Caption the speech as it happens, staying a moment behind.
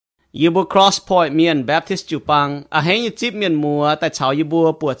yêu bùa Cross Point miền Baptist chủ bằng à hãy như chip miền mùa tại cháu yêu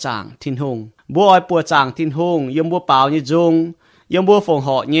bùa bùa chàng thiên hùng bùa oi bùa chàng thiên hùng yêu bùa bảo như dung yêu bùa phòng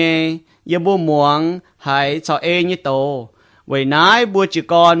họ nhé yêu bùa muang hay cháu như tổ vậy nãy bùa chỉ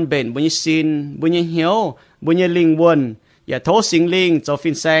con bền bùa như xin bùa như hiếu bùa như linh quân và thố sinh linh cho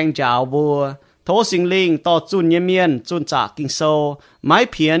phiên sang chào bùa thố sinh linh to chun như miền chun trả kinh sâu mái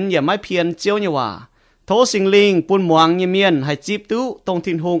phiền và mái phiền chiếu như hòa thố sinh linh buôn muang như miền hay chip tú tông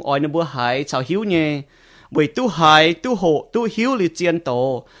thiên hùng ỏi nơi bùa hải chào hiếu nhé bởi tu hải tu hộ tu hiếu li chiên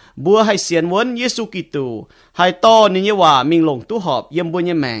tổ bùa hay xiên muốn Giêsu Kitô hay to như hòa mình lồng tu họp yếm bùa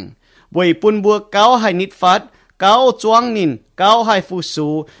như mèng bởi buôn bùa cáo hay nít phát cáo choang nín cáo hay phu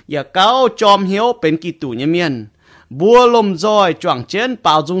su và cáo chom hiếu bên Kitô như miền bùa lom roi choàng chén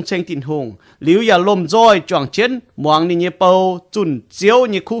bảo dung tranh thiên hùng liu ya lom roi choàng chén muang như bầu chun chiếu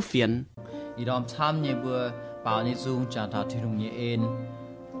như khu phiền ý đom tham như bùa bảo như dung chàng thảo thiên hùng như en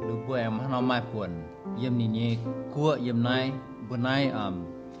lu bùa em nó mai buồn yếm như cua yếm này bữa nay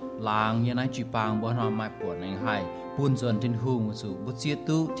làng như này chỉ bằng bữa nó mai buồn anh hay buồn dần thiên hùng sự bữa chia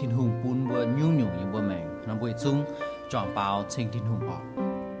tu thiên hùng buồn bữa nhung nhung như bữa mèn nó bữa chung chọn bảo tranh thiên hùng họ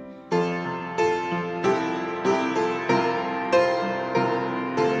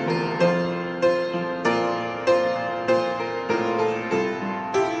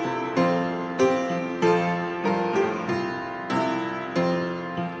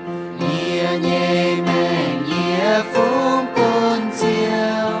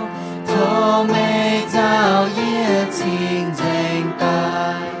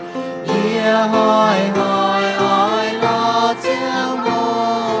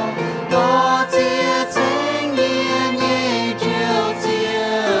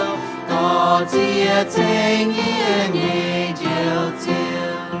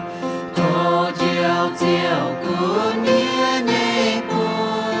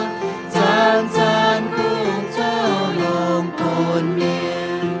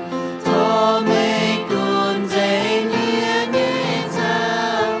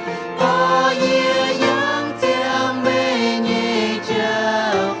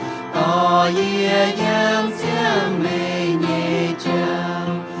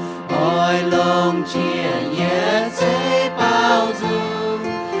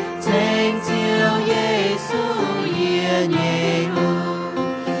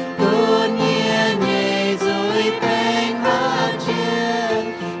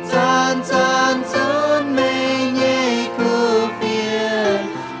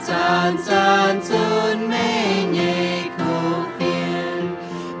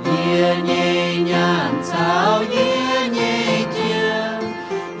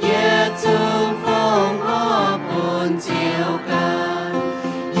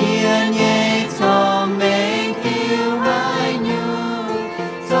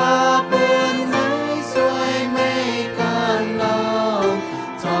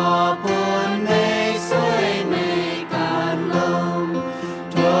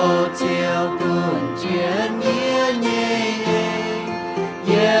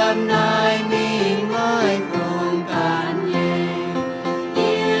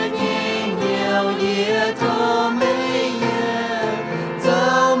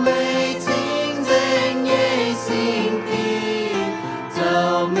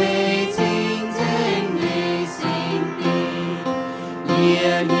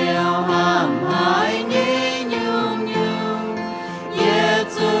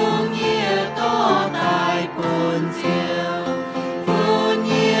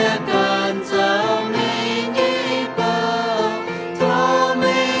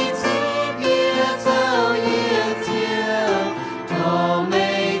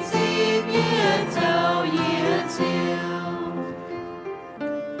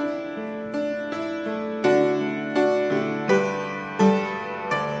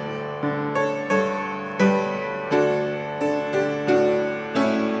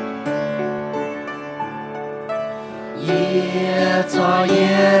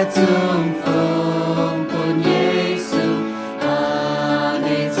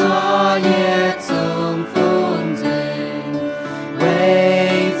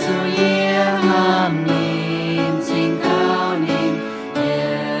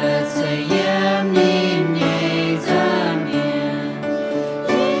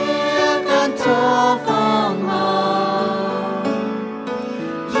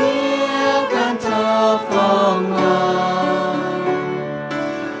Phong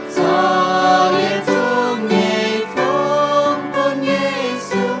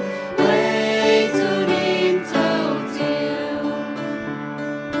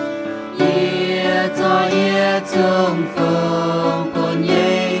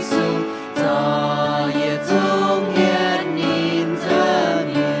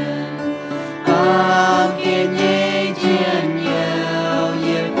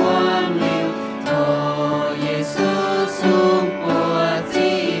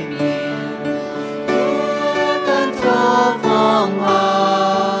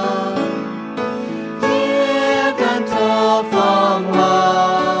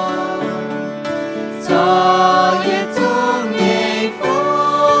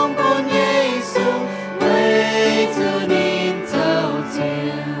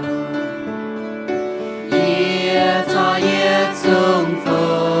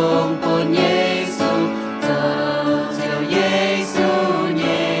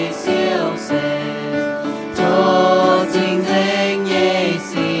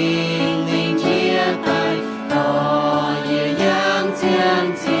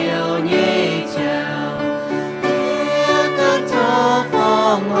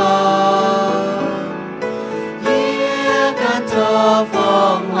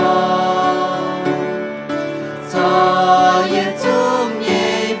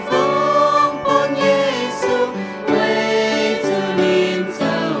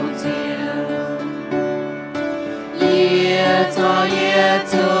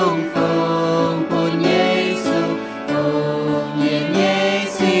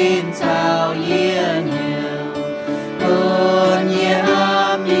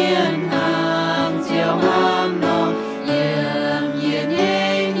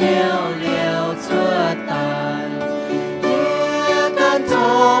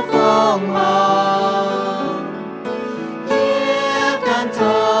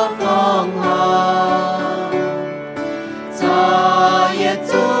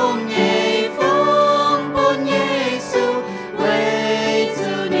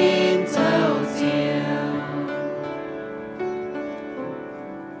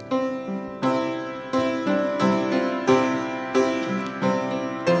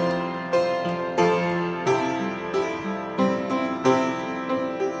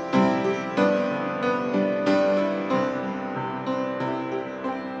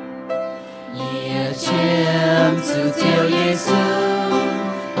chiếm sự chiều Giêsu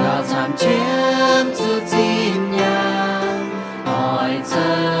cao tham chiếm sự tin nhang hỏi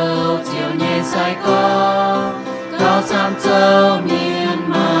châu chiều nhẹ sai có cao tham châu miền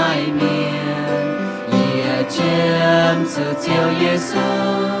mai miền ye chiếm sự chiều Giêsu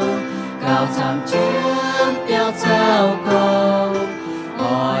cao tham chiếm béo châu có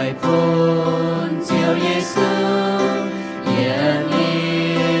hỏi phun chiều Giêsu ye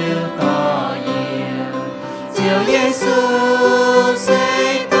Dieu Giêsu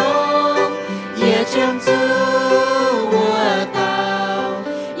xây tông, ye chiêm chữ vua tao,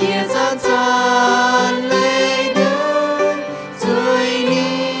 ye gian gian lấy đơn dưới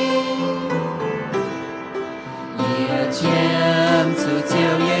đi, ye chiêm chữ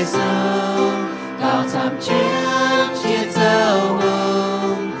Dieu Giêsu cao tham chiêm chia dấu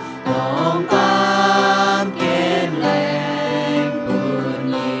hùng, đồng bám kiên lành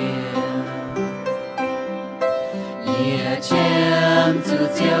buồn nhiều. Chiếm chữ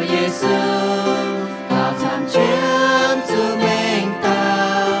chiều Giêsu cao tham chiếm chữ mình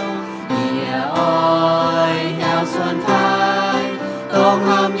tao ye ôi heo xuân thái công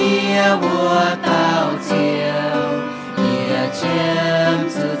hàm ye vua tao chiều ye chiếm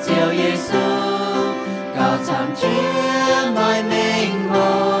chữ chiều Giêsu cao tham chiếm mai mình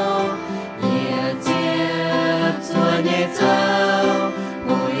hồ ye chiếm xuân nhẹ châu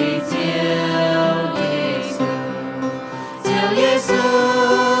bùi chiều Giêsu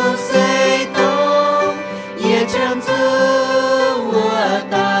xây tông, ye chiếm chữ vua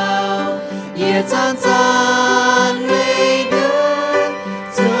tao, ye gian gian lấy đơn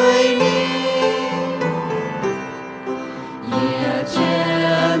dưới đi, ye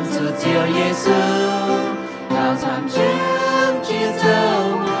chiếm chữ chiều Giêsu cao tham chiếm chia dấu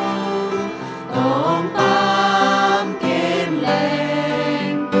hùng, đồng bám kiên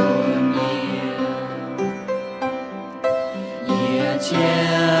lành buồn nhiều.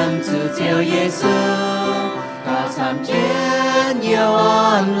 Chiếm chữ chiều Giêsu cao tham chiếm nhiều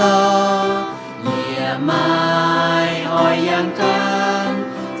ơn lo ye mai oi yang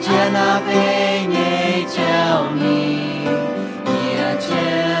can chiên áp nhẹ treo mi ye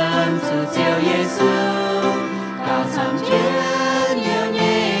chiếm chữ chiều Giêsu cao tham chiếm nhiều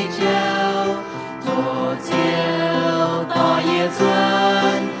nhẹ treo thổ chiều to ye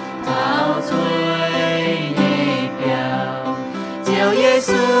xuân thao xuôi nhẹ bèo Dieu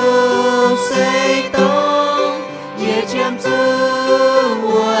Giêsu xây tông, ye chiếm chữ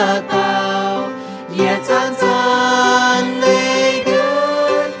vua tao, ye gian gian lấy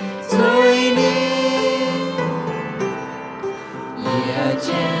đơn dưới đi, ye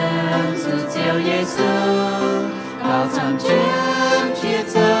chiếm chữ Dieu Giêsu cao tham chiếm chia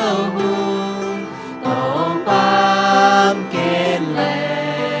dấu hùng, đồng bám kiên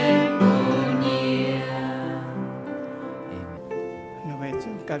lành buồn nhiều.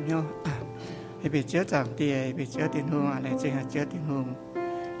 Cảm nhau thì bị chứa chẳng tiền bị chứa tiền hươngอะไรจริงchứa tiền hương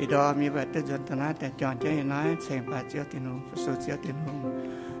อีดอมีแบบตื่นจนตนาแต่จอนเจ้าน้อยเสียงป่าchứa tiền hươngสูchứa tiền hương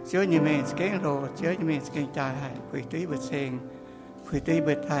chứa như mìnhสเก่งโรchứa như mìnhสเก่งใจให้คุยตุ้ยเบิดเสียงคุยตุ้ยเ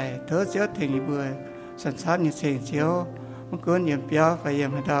บิดไทยเธอchứa tiền như bữaสันสันnhưเสียงchiếuมันเกินเยี่ยมเปียวไปเยี่ยม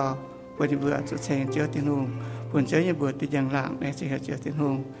ให้ดาวปุ่นnhư bữaสุดเสียงchứa tiền hươngปุ่นchứa như bữaติดอย่างหลังในสิ่งchứa tiền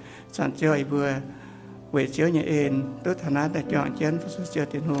hươngสันchứaอีbữa về chứa nhà ên tôi thà nát để chọn chén phải chứa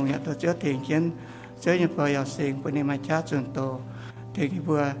tiền hùng nhà tôi chứa tiền chén chứa nhà bờ giàu sinh bên này mà chát chuẩn tổ thì cái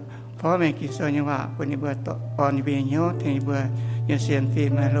bữa phó mẹ kỳ sơ như vậy bên này bữa còn như bây nhớ thì bữa nhà xem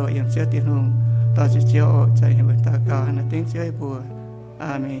phim mà lộ yếm chứa tiền hùng tôi sẽ chứa ở chạy nhà bữa ta cao là tiếng chứa bữa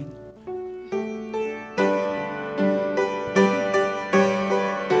amen.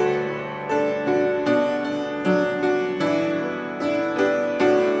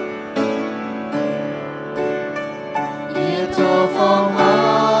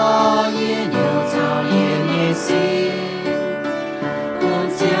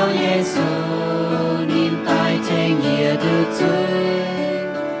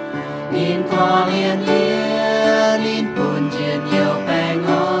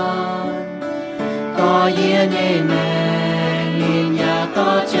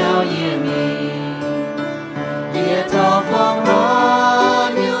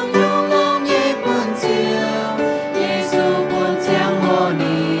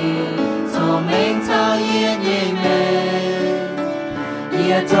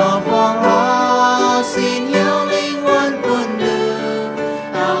 Cho phong hóa xin yêu linh quân quân đưa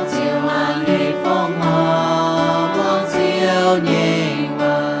tao chiều hàng đi phong hóa mong siêu nhẹ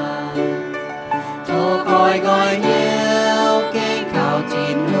và thô coi gọi nhiều kênh khảo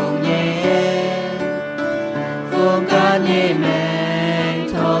chín hùng nhẹ phương ca nhẹ mẹ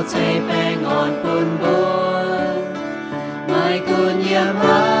thô chê bè ngõ mòn buồn buồn mai cuốn yếm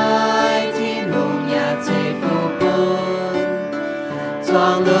hai thiên hùng nhà chế phu buồn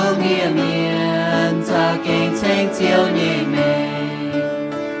choang lương nghĩa miền ta kinh thanh chiếu nhẹ mê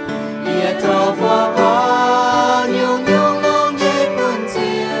yết thọ phó hoa nhung nhung long nhẹ buồn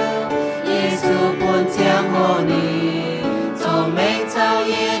chiều Giêsu buồn chiang hồ ni thọ mênh thao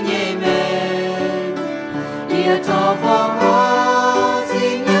yết nhẹ mê yết thọ phó hoa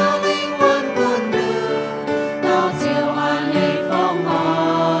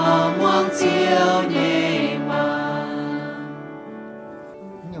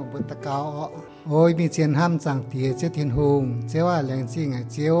ôi mi chiến ham chẳng tía chế thiên hùng chếว่าแรงจริงไอ้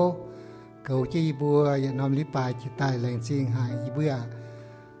เจียวเก่าจีบัวอย่านอมลิปายจิตตายแรงจริงหายอีเบื่อ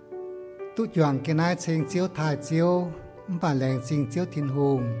ตุจวงแกนายเชิงเจียวถ่ายเจียวป่าแรงจริงเจียวthiên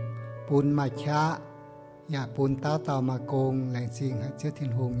hùngปูนมาชะอย่าปูนเต้ามาโกงแรงจริงให้เจียว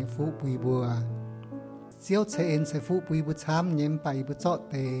thiên hùngอย่าฟุปุยบัวเจียวเชนใส่ฟุปุยบุช้ำเย็มไปบุเจาะ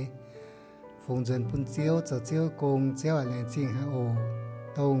เตฟงเจินปูนเจียวเจ้าเจียวโกงเจียวแรงจริงให้โอ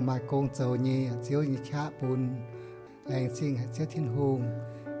ตรงมาโกงเจ้าเย่เจียวยิชะปุนแรงจริงเจียวthiên hùng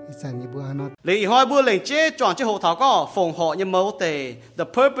อีสันยิบัวนอตเลยหอยบัวเลยเจ๊จวนเจ้าหัวเท้าก็ฝงหอยมโมเต the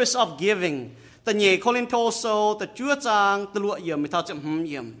purpose of giving แต่เย่โคลินโทโซแต่จั่วจางตะลวเยี่ยมไม่เท่าจะเ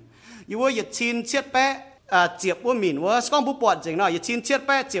ยี่ยมอยู่ว่าอย่าชินเชียดแปะเจ็บว่าหมิ่นว่าสก้องบุปผาจริงหน่อยอย่าชินเชียดแป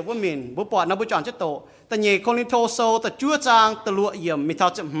ะเจ็บว่าหมิ่นบุปผานับบุจวนเจ้าโตแต่เย่โคลินโทโซแต่จั่วจางตะลวเยี่ยมไม่เท่า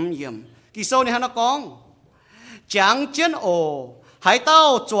จะเยี่ยมกี่โซนี่ฮะนักกองจางเจียนโอ海盗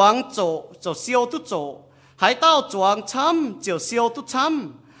装走就燒都做，海盜裝參就燒都參，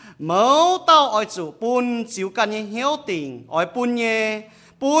冇到愛做半就間嘢曉定，愛半嘢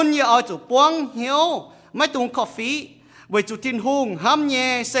愛做幫曉，ไม่ต้อง coffee 為做天空喊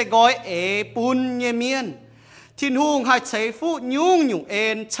嘢sẽ gọi ế半嘢miên，天空係chế phụ nhung nhung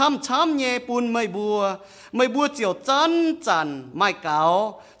ên參嘢半mây bùa chiều chân mai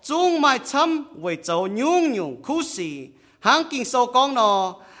cáo, chung mai參為cho nhung nhung khu xì hàng kinh sâu con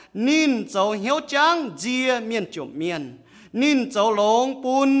nó nín dấu hiếu trắng dìa miền chủ miền nín dấu lông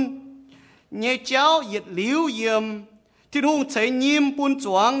bún nhẹ cháu yết liu yếm thiên hùng thấy nhím bún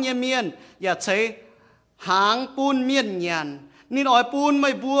choáng nhẹ miền và thấy hàng bún miền nhàn nín ỏi bún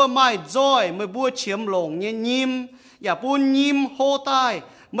mày bua mày roi mày bua chiếm lồng nhẹ nhím và bún nhím hô tai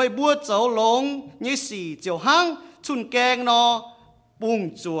mày bua dấu lông nhẹ xì chiều hàng chun keng nó bùng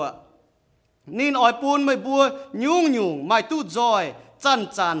chùa nín ỏi bún mày bua nhung mày tu rồi chăn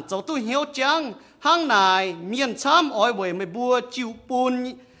cháu tu hiếu trắng hàng này miền chám ỏi bồi mày bua chịu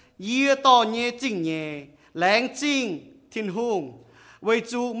bún yê to nhẹ chinh nhẹ láng chinh thiên hùng vậy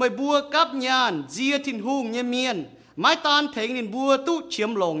chú mày bua cắp nhàn dìa thiên hùng nhẹ miền mái tan thấy nín bua tu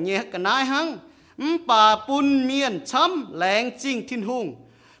chiếm lồng nhẹ cả nai hăng bà bún miền chám láng chinh thiên hùng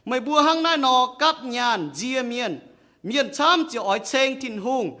mày bua hàng nai nọ cắp nhàn dìa miền chám chỉ ỏi chênh thiên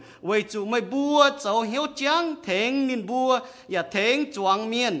hùng vậy chú mày bua cháu hiếu trắng thèn nín bua và thèn choáng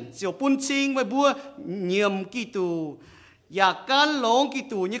miền chiều bún chinh mày bua nhiệm kỳ tù và can lông kỳ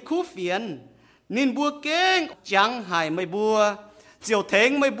tù như khu phiền nín bua kén chẳng hại mày bua chiều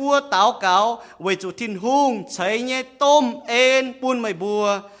thèn mày bua táo cáo vậy chú thiên hùng cháy nhẹ tôm ên bún mày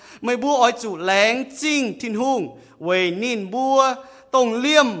bua ỏi chú láng chinh thiên hùng vậy nín bua tông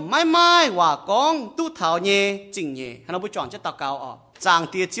liêm mai hòa con tu thảo nhẹ chỉnh nhẹ hắn nói chọn chất tao cao ở chàng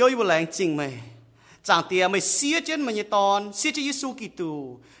tia chiếu như lành chỉnh mày chàng tia mày xía trên mày như ton xía trên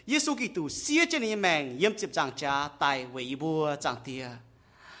Giêsu Kitô xía trên như mèn yếm chụp chàng cha tài về ibua chàng tia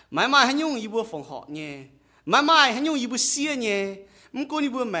mãi hắn nhung ibua phòng họ nhẹ mãi hắn nhung ibua xía nhẹ cô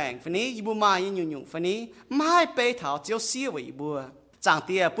ibua mèn phải ní ibua mai như nhung phải ní mai bê thảo chiếu xía về ibua chàng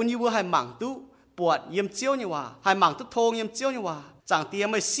tia bún ibua hay mảng tu bọt yếm chiếu như hòa hay mảng tu thong yếm chiếu như hòa chàng tia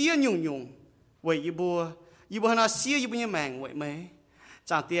mày xía nhung vậy ibua nó xía ibua như mèn vậy mấy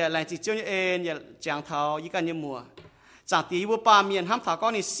chàng tia lại chỉ chiếu như ên và chàng thảo như cả như mùa chàng tia ibua ba miền ham thảo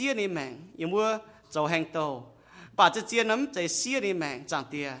con này xía này mèn ibua dầu hành tàu bà chỉ chiên nấm chạy xía này mèn chàng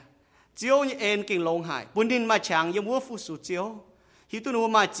tia chiếu như ên kinh long hải bún đinh mà chàng ibua phu su chiếu hiếu tu nô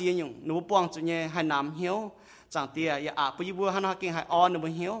mà chiên nhung nô buông cho nhẹ hay nằm hiếu chàng tia ya à ibua hắn ha kinh hải on nô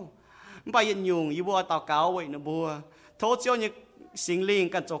hiếu bà yên nhung ibua tàu cáo vậy nô bua thô chiếu như sinh linh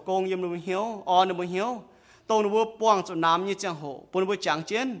กันจกงยมนุบเหียวอ่อนนุบเหียวตรงนุบป้วงจุน้ำยี่จังโหปนุบจังเ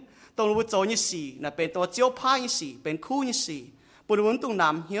จนตรงนุบโจยี่สี่น่ะเป็นตัวเจียวผ้ายี่สี่เป็นคู่ยี่สี่ปนุบตุงน้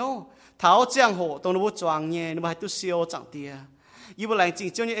ำเหียวเท้าจังโหตรงนุบจวงเย่นุบให้ตุเซียวจังเตียยี่บุหลังจริง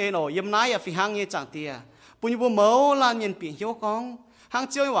เจ้านี่เองโอยมนายอย่าฟิหังเย่จังเตียปนุบเมาลานเย็นเปลี่ยนเหียวกองหัง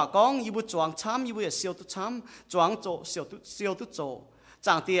เจียวว่ากองยี่บุจวงช้ำยี่บุอย่าเซียวตุช้ำจวงโจเซียวตุโจ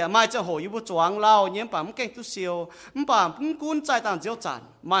chẳng tia mai cho hồ yêu choáng lao nhiễm bám keng tu siêu bám cuốn trái tàng chiếu chản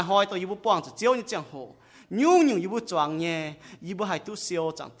mai hoi tôi yêu quang chỉ chiếu như chẳng hồ nhung nhung yêu choáng nhẹ yêu hai tu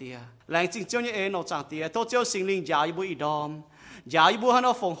siêu chẳng tia làng chính chiếu như nó chẳng tia tôi chiếu sinh linh giáo yêu ý đom giáo yêu hắn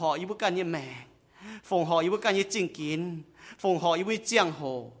nó phòng họ yêu can như mẹ phòng họ yêu can như chính kín phòng họ yêu chiang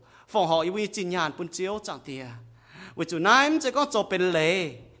hồ phòng họ yêu chính nhàn bún chiếu chẳng tia vì chủ nãy chỉ có cho bên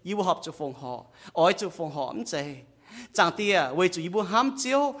lề yêu học cho phòng họ ỏi cho phòng họ chơi chẳng tia vì chủ yêu ham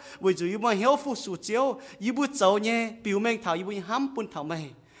chiếu vì chủ yêu hiếu phụ sủ chiếu yêu giàu nhé biểu minh thảo yêu ham bún thảo mày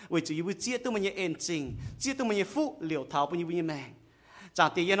vì chủ yêu chia tôi mình ên trình chia tôi mình phụ liều thảo bún yêu mày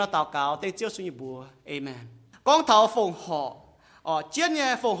chẳng tia nó tạo cáo tên chiếu suy bùa amen con thảo phòng họ chia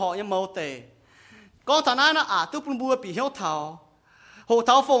nhé phòng họ như mẫu tề con thằng này nó tôi bún bùa bị hiếu thảo hộ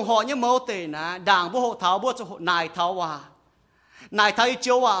thảo phòng họ như mẫu tề nè đảng bùa hộ thảo bùa cho hộ nài thảo hòa nài thảo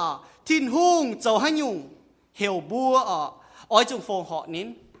chiếu hòa thiên hung giàu hay nhung hiểu bùa ở trong phòng họ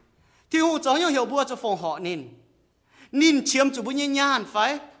nín thiên hung giàu hay hiểu bùa trong phòng họ nín chiếm chủ bùa nhiên nhàn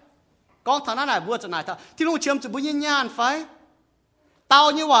phải con thằng này bùa cho nài thảo thiên hung chiếm chủ bùa nhiên nhàn phải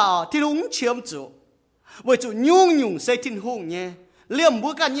tao như hòa thiên hung chiếm chủ với chủ nhung nhung xây thiên hung nhé liềm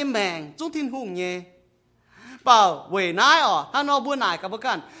bùaกันnhư mèng trong thiên hung nhé bảo về nái hắn nó bùa nài cả bùa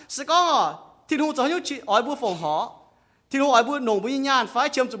กันsẽ có thiên hung giàu hay ở bùa phòng họ thiên hung ở bùa nồng bùa nhàn phải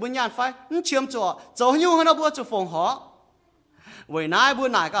chiếm chủ bùa nhàn phải chiếm chủ giàu hay hắn nó bùa chủ phòng họ về nái bùa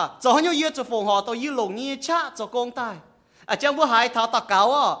nài cả giàu hay yêu chủ phòng họ tôi yêu lồng như cha cho công tai chẳng bùa hai thảo tạc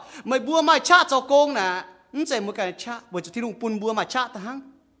cáo mày bùa mày cha cho công nè chỉ một cái cha bởi chủ thiên hung bùn bùa mà cha ta hăng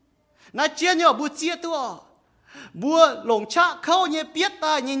nãy chia nhau bùa chia tua bùa lồng cha khâu như biết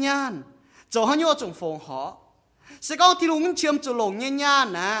ta như nhàn giàu hay trong phòng họ sẽ có thiên hung chiếm chủ lồng như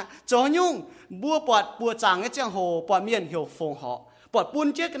nhàn nè giàu hay bùa bọt bùa chàng cái trang hồ bọt miền hiểu phòng họ bọt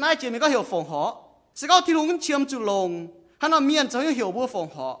bùn chết cái này chỉ mình có hiểu phòng họ sẽ có thiên hung chiếm chủ lồng hắn nó miền cho hiểu bùa phòng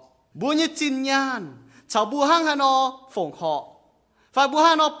họ bùa như chín nhàn chào bùa hăng hắn nó phòng họ phải bùa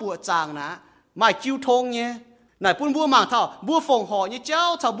hăng nó bùa chàng nè mày chiêu thông nhé này bùn bùa mảng thảo bùa phòng họ như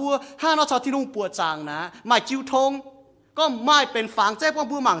cháu chào bùa hăng nó chào thiên hung bùa chàng nè mày chiêu thông có màyเป็นฝังใจพวก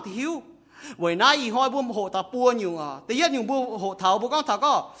บวหมั่งที่หิววันนั้นอีห้อยบวโหตาปัวอยู่แต่ยัดอยู่บวโหเท้าบวก้องเท้า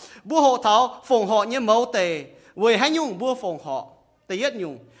ก็บวโหเท้าฝงหอเนี่ยเมาเตะวันให้ยุ่งบวฝงหอแต่ยัดอ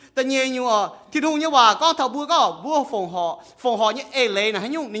ยู่แต่เนี่ยอยู่ที่ทุ่งเนี่ยว่าก้องเท้าบวก็บวฝงหอเนี่ยเอเลยนะให้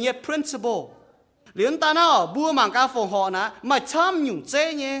ยุ่งเนี่ย principle เหลืองตาเนาะบวหมั่งการฝงหอนะไม่ช้ำอยู่เจ๊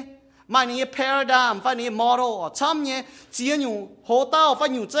เนี่ยmà này paradigm phải này model chăm nhé chia nhung hồ tao phải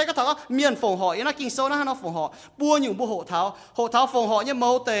nhung chơi cái thằng miền phòng họ nó kinh sâu nó phòng họ bua nhung bua hộ tháo phòng họ như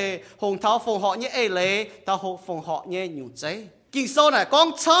mẫu tề hồng tháo phòng họ như ê lệ tao hộ phòng họ như nhung chơi kinh sâu này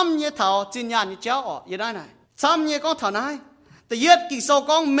con chăm như tháo chín nhàn như cháu như đây này chăm như con thằng nàyแต่ยึดkinh sâu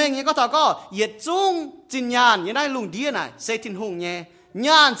con mình như con thằng cóยึดchung chín nhàn như đây lùng đĩa này xây thiên hùng nhé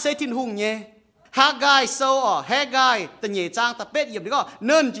nhàn xây thiên hùng nhé hát gai sâu hát gai từ nhẹ trang tập bết yểm đấy có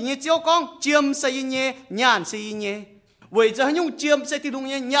nên chỉ nhẹ chiếu con chiêm xây nhẹ nhàn xây nhẹ vậy giờ nhung chiêm xây thiên hùng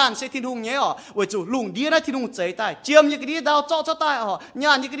nhẹ nhàn xây thiên hùng nhẹ vậy chủ lùng đĩa này thiên hùng cháy tai chiêm như cái đĩa đào cho tai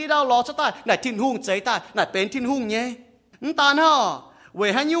nhàn như cái đĩa đào ló cho tai này thiên hùng cháy tai này bên thiên hùng nhẹ ta nó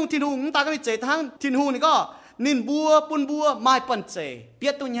vậy hay nhung thiên hùng ta cái cháy thang thiên hùng này có nín bùa pun bùa mai bẩn cháy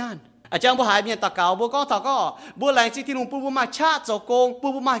biết tôi nhàn chẳng bùa hải miền tạc cáo bùa con thảo có bùa lành xây thiên hùng pun bùa mai cha cho công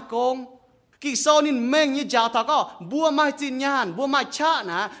bùa mai công kỳ sau nín mèn như giáo thảo có bùa mai chín nhàn bùa mai cha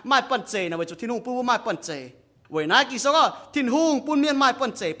nè mai bẩn cháy nè vậy chủ thiên hùng bùa mai bẩn cháy vậy nãy kỳ sau có thiên hùng bùn miền mai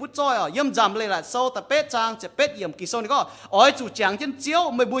bẩn cháy bút trôi yếm dầm lên lại sau tập bết trang sẽ bết yếm kỳ sau này có ỏi chủ tràng trên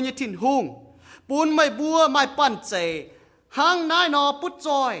chiếu mày bùa như thiên hùng bùn mày bùa mai bẩn cháy hang nãy nó bút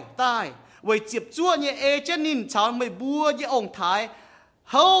trôi tai vậy chụp chúa như ê trên nín cháu mày bùa như ông thái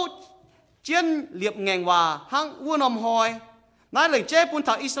hậu trên liệp ngành hòa hang vua nằm hoi nãy lần chế bùn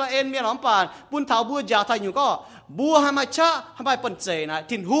thảo Israel miền hóm bàn bùn thảo bùa già thay nhiều có bùa hai mai cha hai mai bẩn cháy này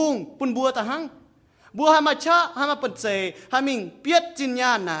thiên hùng bùn bùa ta hang bùa hai mai cha hai mai bẩn cháy hai mình biết chín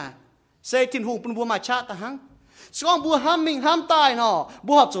nhàn nè xây thiên hùng bùn bùa mai cha ta hang xong bùa ham mình ham tai nó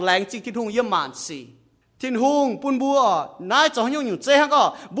bùa học chủ lành chính thiên hùng yếm mạn xì thiên hùng bùn bùa nãy cho nhung nhung chế hang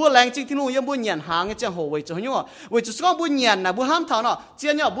có bùa lành chính thiên hùng yếm bùa nhàn hàng cái trang hồ vậy cho nhung vậy cho xong bùa nhàn nè bùa ham thảo nó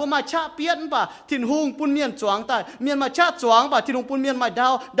chia nhỏ bùa mai cha biết bà thiên hùng bùn miền choáng tai miền mai cha choáng bà thiên hùng bùn miền mai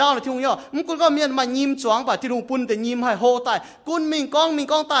đau là thiên hùng nhỏ cũng có miền mai nhím choáng bà thiên hùng bùn để nhím hay hô tai cún mình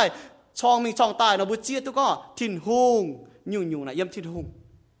con tai chong mình chong tai nó bùa chia tôi có thiên hùng nhung nhung này yếm thiên hùng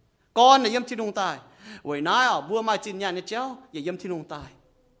con này yếm thiên hùng tai vậy nãy bùa mai chín nhàn này chéo vậy yếm thiên hùng tai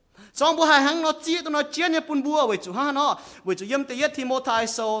xong bùa hai hang nó chia tôi nó chia như bùn bùa vậy chủ ha nó vậy chủ yếm tây thì một thái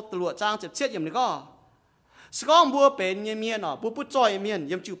sâu từ lụa trang chụp chết yếm này có xong bùa bền như miền bùa bút trôi miền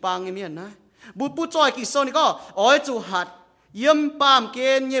yếm chịu bang như miền này bùa bút trôi kỳ sâu này có ỏi chủ hạt yếm bàm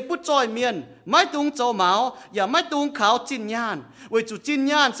kên nhẹ bút trôi miền máy tung châu máuอย่าmáy tung khảo chín nhàn với chủ chín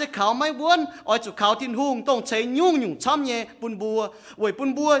nhàn sẽ khảo máy buôn ở chủ khảo thiên hùng tông chế nhung chăm nhẹ bún bùa với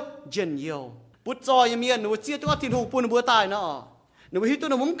bún bùa dần nhiều bút trôi miền nếu chia cho thiên hùng bún bùa tài nó nếu hít tôi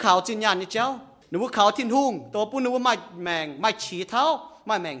nó muốn khảo chín nhàn như cháu nếu khảo thiên hùngตัวbún nếu mai mèng mai chỉ tháo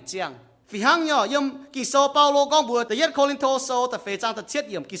mai mèng chiang vì hang nhỏ yếm kỳ sâu Paulo con bùaแต่ยัดโคลินโตโซแต่เฟจังแต่เช็ด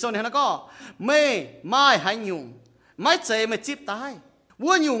เยี่ยมkỳ sâu này nóก็ไม่ให้ยุ่งไม่เจไม่จีบตายวั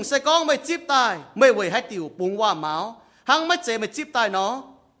วยุ่งใส่กองไม่จีบตายไม่เว่ยให้ติวปุงว่าเมาหังไม่เจไม่จีบตายเนาะ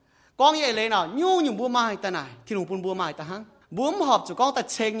กองยังเลยเนาะยุ่งบัวไม้แต่ไหนที่หนุ่มปุนบัวไม้แต่หังบัวมหอบจุกองแต่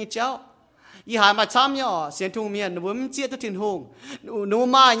เชงนี่เจ้าอีหายมาช้ำย่อเสียนทุ่งเมียนหนุ่มเจี๊ยตัวทิ้งหงหนุ่ม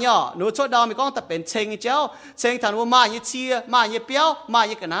ไม้ย่อหนุ่มชดดาวมีกองแต่เป็นเชงนี่เจ้าเชงฐานวัวไม้ยี่เชียไม้ยี่เปี้ยวไม้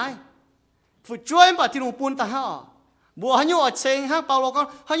ยี่กันไหนฝึกช่วยมาที่หนุ่มปุนแต่หังบัวหันยุ่งเชงหังเปาโลก็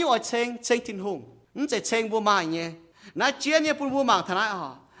หันยุ่งเชงทิ้งหงนั่นจะเชงบัวไม้เนี่ยนายเจียเนี่ยปุ่นบัวมังทนายอ๋อ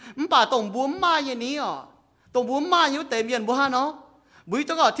มันป่าตรงบัวไม้อย่างนี้อ๋อตรงบัวไม้อยู่เตมียนบัวฮะเนาะบุย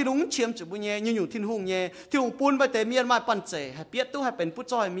ต้องก็ที่ลุงเชียมจุบุญเนี่ยอยู่ที่หุ่งเนี่ยที่หุ่งปุ่นไปเตมียนไม้ปั่นเจให้เปียตู้ให้เป็นผู้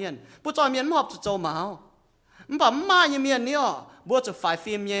จอยเมียนผู้จอยเมียนมอบจุโจเมามันป่าไม้อย่างเมียนเนี่ยบัวจะฝ่าย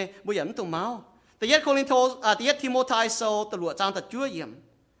ฟิล์มเนี่ยบัวอย่างตรงเมาแต่ยัดโคลินโตแต่ยัดทิโมไทโซตลวดจางแต่ชั่วเยี่ยม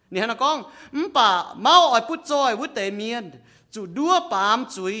นี่ฮะนะก้องมันป่าเมาอ่อยผู้จอยวุ้เตมียนจุดัวปาม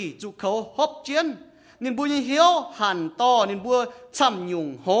จุยจุเขาฮบเจียนนินบัวยังเหี้ยวหันต่อนินบัวช่ำยุ่ง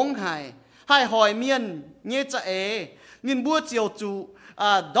หงให้หอยเมียนเงี้ยจะนินบัวเจียวจู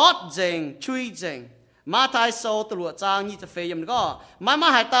ดอทเจงชุยเจงมาไทยโซตลวดจางนี่จะเฟยมก็มา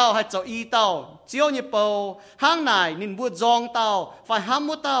หายเต้าให้เจ้าอีเต้าเจียวเนี่ยเปาห้างไหนนินบัวจองเต้าฝ่ายห้าม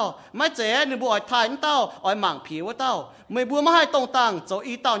วัวเต้าไม่เจ๋นินบัวอ่อยไทยเต้าอ่อยหมั่งผิวเต้าไม่บัวมาให้ตรงตังเจ้า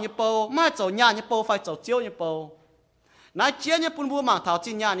อีเต้าเนี่ยเปาไม่เจ้าหญ้าเนี่ยเปาฝ่ายเจ้าเจียวเนี่ยเปานายเจียเนี่ยปุ่นบัวหมั่งเท้า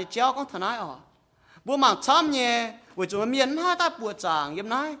จินหญ้าเนี่ยเจ้าก็ทนายอ๋อบัวหมั่งช้ำเนี่ยวิจุเมียนห้าตาปัวจางยัง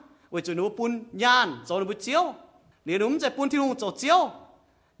ไงวิจุนูปุ่นยานโจนูบุเจียวเนี่ยนุ่มใจปุ่นที่นุ่งโจเจียว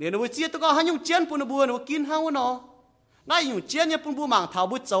เนี่ยนูบุเจียวตัวก็ให้ยุ่งเจียนปุ่นบัวนูกินห้าวเนาะได้ยุ่งเจียนเนี่ยปุ่นบัวหมั่งเท้า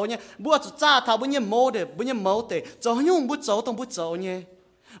บุโจเนี่ยบัวจุจ้าเท้าบุเนี่ยโมเดบุเนี่ยโมเตโจให้ยุ่งบุโจต้องบุโจเนี่ย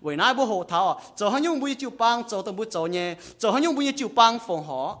เว้ยนายบัวโหเท้าโจให้ยุ่งบุยจิวปังโจต้องบุโจเนี่ยโจให้ยุ่งบุยจิวปังฝงห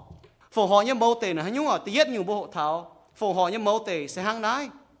อเนี่ยโมเตนะให้ยุ่งอ่ะตีเย็ดยุ่งบัวโหเท้าฝงหอเนี่ยโมเตเสียห้างนาย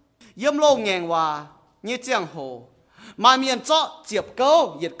เยี่ยมโลงแงงว่าnhư giang hồ mà miền chó diệp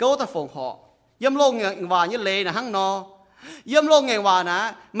câu diệt câu ta phồng họ yếm lô ngẹn hòa như lê là hăng no yếm lô ngẹn hòa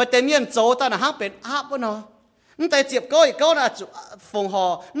nè mà tên miền châu ta là hăngเป็นápวะเนาะนั่นแต่diệp câuอีกcâuน่ะphồng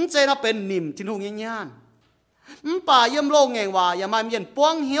họนั่นเจน่ะเป็นนิ่มทิ้งหงยันยันนั่นป่ายำโลงแงงว่าอย่ามาเมียนป้ว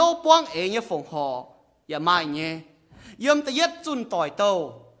งเหี้ยวป้วงเนี่ยฝงหออย่ามาเนี่ยยำแต่ยัดจุนต่อยโต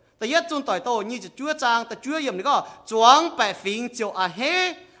แต่ยัดจุนต่อยโตนี่จะชั่วจางแต่ชั่วยำนี่ก็จวงแปะฟิงเจียวอาเฮ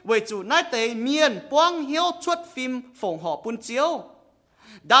为主乃地面帮晓出 phim 奉河半招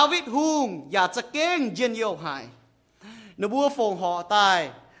David Hung 也จะเก่งเย็นเยียวหายนบัว奉河ตาย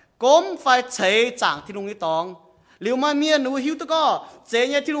ก้มไฟเฉยจางที่ลุงนี่ตองเหลียวมาเมียนนูหิวตะก็เจ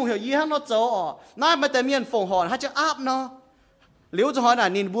เนี่ยที่ลุงเหี่ยวยี่ห้างนอโจน่ามาแต่เมียน奉河ให้จะอาบเนาะเหลียวจะหอยน่ะ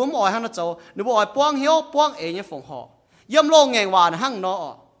นินบัวมอ่อยห้างนอโจนบัวอ่อยป้องเหี่ยวป้องเนี่ย奉河ย่ำโลงแงงวานห้างเนา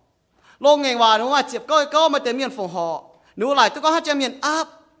ะโลงแงงวานว่าเจ็บก็มาแต่เมียน奉河หนูไหลตะก็ให้จะเมียนอาบ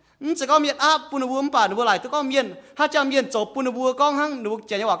จะก็เมียนอาปุนบัวป่าหนูบัวไหลตัวก็เมียนถ้าจะเมียนจบปุนบัวก้องหั่งหนูเ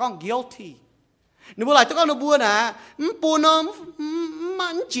จนว่าก้อง guilty หนูบัวไหลตัวก็หนูบัวนะปูนมั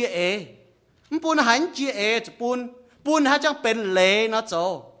นเจี๋ปูนหันเจี๋จะปูนถ้าจังเป็นเล่นะโจ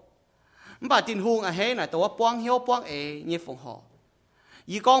ป่าตินหุงอะเฮ้น่ะตัวป้องเหี้ยวป้องเนี่ยฝงหอ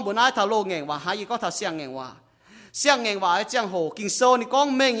ยี่ก้องบนนั้นท่าโลงแงงว่าหายี่ก้องท่าเสียงแงงว่าเสียงแงงว่าจังโหกินโซนี่ก้อง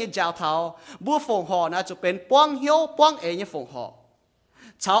เม่งยี่เจ้าเท้าบัวฝงหอนะจะเป็นป้องเหี้ยวป้องเนี่ยฝงหอ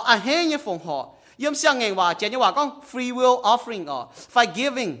ชาวอาเฮเนี่ยฝงหอย่อมเสียงเองว่าเจนว่าก็ free will offering อ๋อ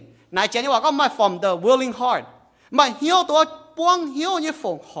forgiving นายเจนว่าก็มา from the willing heart มาเหี้ยวตัวป้วงเหี้ยวเนี่ยฝ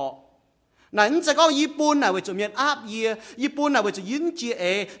งหนั่นจะก็ญี่ปุ่นน่ะเวจุเมียนอาบเยียญี่ปุ่นน่ะเวจุยินจี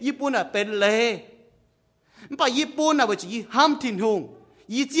ญี่ปุ่นน่ะเป็นเล่มันไปญี่ปุ่นน่ะเวจุยี่ห้ามทิ้งหง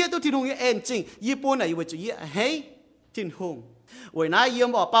ยี่เจี๊ยตัวทิ้งหงยี่เอ็นจริงญี่ปุ่นน่ะเวจุยี่เฮ้ทิ้งหง为那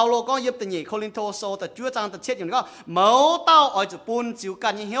样บอกเปาโลก็ยิบตัวใหญ่โคลินโตโซแต่ชั่วจางแต่เช็ดอย่างนี้ก็เมาเต้าอ้อยจุปุ่นจิวกั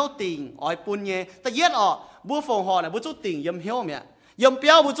นยังเหี้ยวติ่งอ้อยปุ่นเนี่ยแต่เย็ดออกบัวฝงหอน่ะบัวจุติ่งยำเหี้ยวเมียยำเปี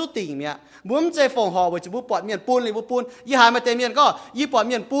ยวบัวจุติ่งเมียบัวมันใจฝงหอบัวจุบัวปอดเมียนปุ่นเลยบัวปุ่นยี่หายมาเตเมียนก็ยี่ปอดเ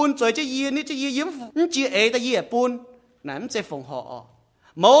มียนปุ่นจอยจะยี่นี่จะยี่ยิ้มจีแต่ยี่ปุ่นนั่นมันใจฝงหอ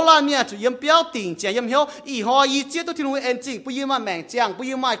เมาล้านเมียจุยำเปียวติ่งเจียยำเหี้ยวอีหอยี่เจี๊ยตัวที่นุ่งเอ็นจริงปุยยี่มาแมงเจียงปุย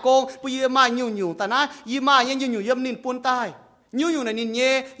ยี่มาโกงปุยยี่มาหยุ่แต่นะยี่มายังหยุ่ยำนินปุ่นตายอยู่ในนินเย่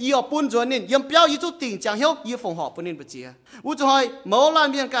ยี่อปุ่นจวนนินยำเปียวยี่จุติ่งจังเหี้ยวยี่ฝงหอปุ่นนินปะเจียวุ้จะหอยเมาล้าน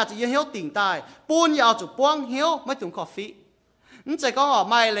เมียนกาจะยี่เหี้ยวติ่งตายปุ่นยาวจุป้วงเหี้ยวไม่ถึงคอฟฟี่ chạy có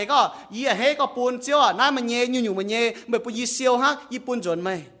mày lấy có ý hết có bún chiếu nãy mà nhẹ nhủ mà nhẹ mà bún ý siêu ha ý bún chuẩn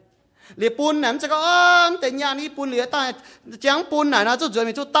mày lìa bún này chạy cóแต่nhàนี้bún lìa tai chẳng bún này nó chuẩn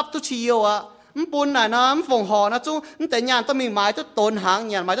mình tắp chiều bún này nó phòng họ nó chúแต่nhàต้องมีไม้ต้องต้นหาง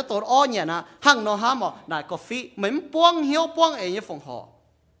nhàไม้ต้องต้นอ้อnhàนะหางnó ham mà này cà phê mình buông hiếu buông ấy như phòng họ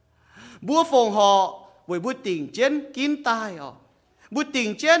bua phòng họ với bua tình chiến kín tai bua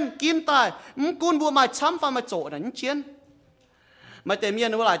tình chiến kín tai cún bua mai chấm pha mai trộn đánh chiến maiแต่เมีย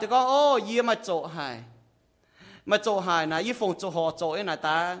nó lại cho có ô ye mai trộn hài này ye phòng trộn họ trộn này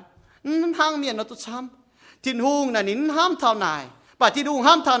ta hang miền nó tu chấm thiên hùng này nín ham thao này bà thiên hùng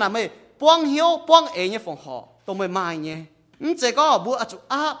ham thao này mày buông hiếu buông ấy như phòng họ tôi mới mai nhé chỉ có bua à chú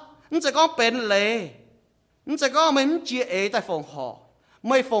chỉ có bên lề chỉ có mình chia ấy tại phòng họ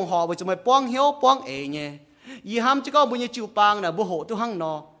mấy phòng họ bây giờ mấy buông hiếu buông ấy nhé y ham chỉ có bao nhiêu chịu bang nè bua hộ tu hăng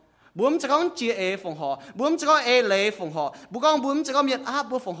nó buông chỉ có chia ấy phòng họ buông chỉ có ấy lề phòng họ buông chỉ có miệt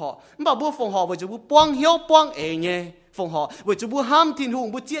bua phòng họ bảo bua phòng họ bây giờ bua buông hiếu buông ấy nhé phòng họ bây giờ bua ham thiên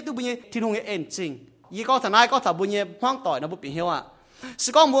hùng bua chia tu bao nhiêu thiên hùng ấy ẩn chính y có thằng ai có thằng bao nhiêu hoang tỏi nó bua bị hiếu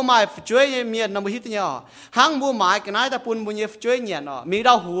sự con mua mai chơi miền nó mới hít nhau hang mua mai cái này ta pun mua nhiều chơi nhện mi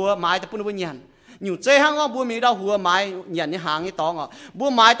đau hùa mai ta pun mua nhện nhiều chơi hang có mua mi đau hùa mai nhện như hàng như tòng mua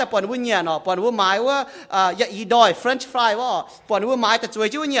mai ta pun mua nhện pun mua maiว่าyaอีดอย French fry ว่าปนmua mai ta chơi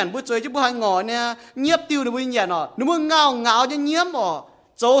chứ nhện mua chơi chứ mua hàng ngõ nè nhiếp tiêu nó mua nhện nó mua ngào cho nhiếp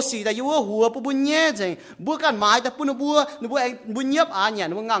châu xì ta yêu hùa bu nhẹ chừng buกันmai ta pun bu nhiếp nhện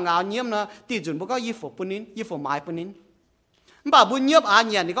nó ngào nhiếp nóตีจุนbuก็ยี่ฝปุ่นนินยี่ฝไม้ปุ่นนินbà buôn nhiếp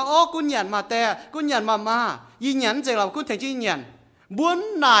nhện thì có cún nhện mà tè cún nhện mà y nhện chỉ là cún thành chi nhện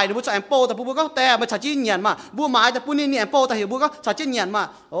buôn này thì buôn chạy poแต่buôn có tè mà chạy chi nhện mà buôn máiแต่buôn nhện poแต่hiểu buôn có chạy chi nhện mà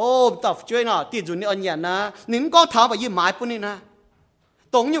tập chơi nó tiền chuẩn đi nhện na nín có tháo và y mái buôn na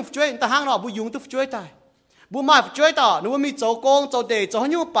tổng nhiều chơi ta hang nó buôn dùng tu chơi tài buôn mái chơi tỏ nếuมีโจกงโจเดโจ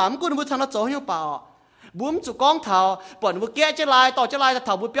หิ้วปั๊มกูบุญทางนั้นโจหิ้วป่าบุญจุกองเท้าปนบุญแก่เจลายต่อเจลายแต่เ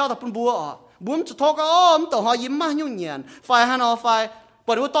ท้าบุญเปี้ยวแต่ปุ่นบัวบุญจุดทก็ต่อหอยิ้มมายุ่งเหยินไฟฮานอไฟป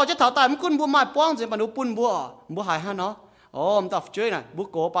นบุญต่อเจ้าเท้าตายมันกุ้นบุญไม้ป้องจนปนบุญปุ่นบัวบัวหายฮานอมันต่อช่วยน่ะบุญ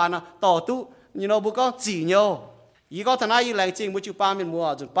โกปานะต่อตู้ยี่โนบุญก็จีเนียวยี่ก็ทนายยี่แรงจริงบุญจุป้าเป็นบัว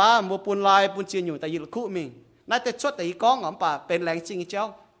จุดป้าบัวปุ่นลายปุ่นเจียนอยู่แต่ยี่ละคู่มิงน่าจะชดแต่ยี่ก้องอ๋อป่าเป็นแรงจริงเจ้า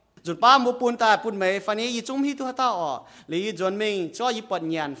จุดป้าบัวปุ่นตายปุ่นเมย์ฟันนี้ยี่จุ้มที่ตัวเท้าหรือยี่จวนมิงช่วยยี่ปวด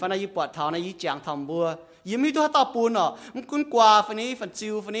เหยินฟันนี้ยี่ปวดเท้าในยี่จางทำบัวยิ้มให้ตัวตาปูนมันกุ้นกว่าฟันนี้ฟันจิ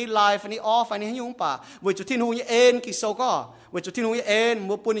วฟันนี้ลายฟันนี้อ้อฟันนี้ให้ยุ่งป่าเวจุดที่นูยี่เอ็นกิโซก็เวจุดที่นูยี่เอ็น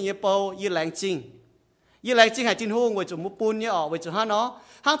มัวปูนยี่เปายี่แรงจริงให้ที่นูเวจุดมัวปูนยี่เวจุดห้า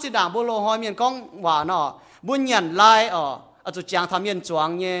ห้างจีด่างโบโลหอยเมียนก้องหวานบุญหยันลายจุดจางทำเมียนจวง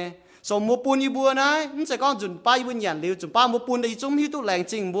เนี่ยสมมัวปูนยี่บัวนะมันจะก้องจุดป้ายี่บุญหยันเลี้ยวจุดป้ามัวปูนได้จุ่มที่ตัวแรง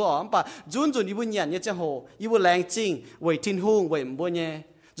จริงบัวป่าจุดยี่บุญหยันยี่จะโหยี่บัวแรงจริงเวทินหงเวมบัวเนี่ย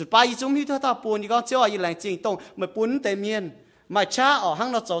จุดป้ายจุ่มที่ท่าปูนนี่ก็เจ้าอีแรงจริงตรงไม่ปุ้นแต่เมียนไม่ช้าห้าง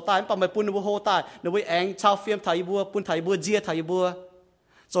เราโจตายป่ะไม่ปุ้นบัวโหตายเดี๋ยวไปแองชาวเฟียมไทยบัวปุ้นไทยบัวเจียไทยบัว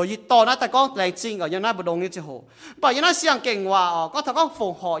โจยต่อนะแต่ก็แรงจริงยังน่าบดงนี่จะโหป่ะยังน่าเสียงเก่งว่าก็ถ้าก็ฝ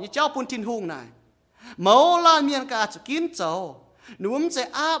งห่อนี่เจ้าปุ้นทินหุ่งนายเมาลาเมียนก็อาจจะกินเจ้าหนูมันจะ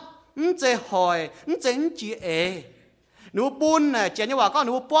อาบมันจะหอยมันจะจีหนูปุ้นน่ะเจนนี่ว่าก็ห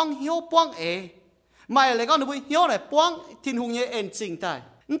นูป้องเหี้ยวป้องไม่เลยก็หนูเหี้ยวไหนป้องทินหุ่งเนี่ยเอ็นจริงได้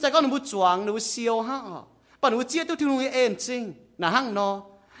นี่แต่ก็หนูจวงหนูเสียวฮะป่ะหนูเจี๊ยตัวที่หนูเอ็นจริงน่ะฮั่งเนาะ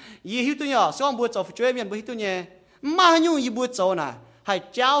ยี่หิวตัวเนี่ยซ้อมบัวโจฟช่วยเมียนบัวหิวตัวเนี่ยมาอยู่ยี่บัวโจน่ะให้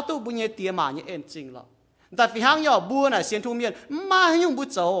เจ้าตัวบัวเนี่ยเตี้ยมาเนี่ยเอ็นจริงหรอกแต่ฝีห้างเนี่ยบัวน่ะเสียนทุ่งเมียนมาอยู่บัว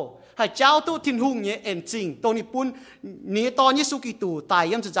โจให้เจ้าตัวทิ้งหุ่งเนี่ยเอ็นจริงตรงนี้ปุ่นนี่ตอนนี้สุกิตูตาย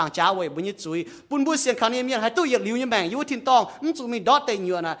ยังจะจางเจ้าไว้บัวเนี่ยจุยปุ่นบัวเสียนคาเนี่ยเมียนให้ตัวเหยียดลิ้วเนี่ยแบ่งอยู่ทิ้งตองมันจุมีดอทเตยเย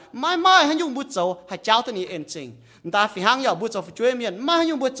อะน่ะไม่ให้อยู่บัวโจให้เจ้าตัวนี้เอ็นจริงแต่ฝีห้างอย่าบุษช่วยเมียนมาอ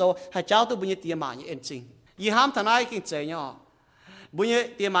ยู่บุษให้เจ้าตัวบุญเตียมาอย่างเอ็นจริงยี่ห้ามทนายกินเจเนาะบุญ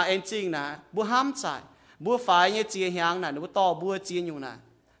เตียมาเอ็นจริงนะบุห้ามใจบุฝ่ายเนี่ยเจียห้างนะหนูต่อบุเจียอยู่นะ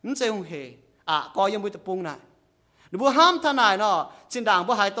นั่นเจ้าหงเหก็ยังบุตรปุงนะหนูบุห้ามทนายเนาะจินด่าง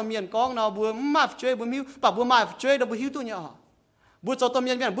บุหายตัวเมียนกองเนาะบุมาช่วยบุมิวปะบุมาช่วยเราบุหิวตัวเนี่ยบุโจตัวเมี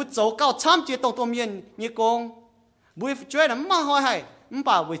ยนเมียนบุโจเก้าช้ำเจียตรงตัวเมียนเนี่ยกองบุช่วยน่ะมาหอยให้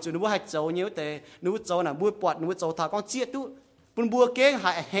ป่าววิจุนบัวให้โจเนี้ยแต่หนูโจน่ะบัวปวดหนูโจทาก้อนเจี๊ยตุปุ่นบัวเก่งหา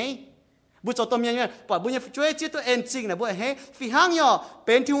ยเฮ้บัวโจตัวเมียนปวดบัวเนี่ยช่วยเจี๊ยตัวเอ็นจริงน่ะบัวเฮ้ฝีห้างย่อเ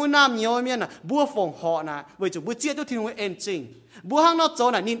ป็นที่หัวน้ำเนี้ยเมียน่ะบัวฝงห่อน่ะวิจุบัวเจี๊ยตัวที่หัวเอ็นจริงบัวห้างนอโจ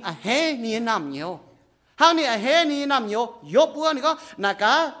น่ะนินเฮ้นี่น้ำเนี้ยห้างนี่เฮ้นี่น้ำเนี้ยยกบัวนี่ก็น่ะก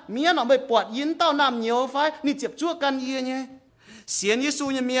ะเมียน่ะไม่ปวดยินเต้าน้ำเนี้ยไฟนี่เจ็บชั่วกันเยี่ยเนี่ยเสียนยิสู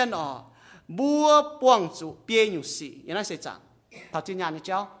เนี่ยเมียนบัวป่วงจุเปียอยู่สิยังไงเสียจังถ้าจีนยานนี่เ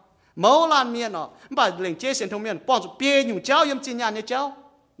จ้า mẫu lan miền nó bà lệnh chế xiên thông miền bọn chụp bia nhung cháu yếm chi nhàn như cháu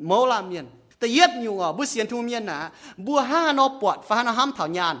mẫu lan miềnแต่เย็ดอยู่บุเสียนทุ่มเมียนนะบัวห้านอปวดฟ้าห้าห้ามเถา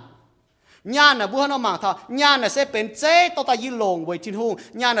ญานญานน่ะบัวห้านอหมางเถาญานน่ะเสเป็นเจ้ต้องตายีหลงไว้ทิ้งหู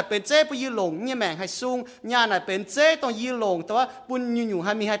ญานน่ะเป็นเจ้ปุยยีหลงเนี่ยแมงให้ซุงญานน่ะเป็นเจ้ต้องยีหลงแต่ว่าปุ่นอยู่ใ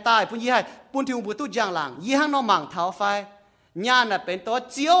ห้มีให้ตายปุ่นยี่ให้ปุ่นทิ้งบุตุจางหลังยี่ห้างนอหมางเถาไฟญานน่ะเป็นตัว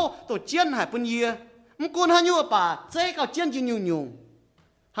เจียวตัวเจียนให้ปุ่นยี่มันกุนห้าอยู่ป่าเจ้เขาเจียนยิงอยู่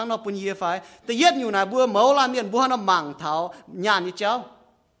ห้างนอปุ่นยี่ไฟแต่เย็ดอยู่นะบัวเมาลาเมียนบัวห้านอหมางเถาญานนี่เจ้า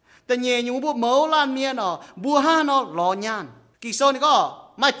แต่เงี้ยอยู่บัวเมาล้านเมียนบัวห้านอหล่อยานกี่โซนี่ก็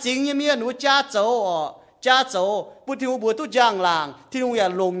มาจริงเมียหนูจ้าโจปุ่นที่บัวตู้จางหลางที่หนูอย่า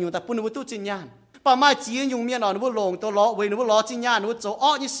ลงอยู่แต่ปุ่นบัวตู้จินยานป่ามาจีนอยู่เมียนหนูบัวลงตัวล้อเวหนูบัวล้อจินยานหนูโจอ้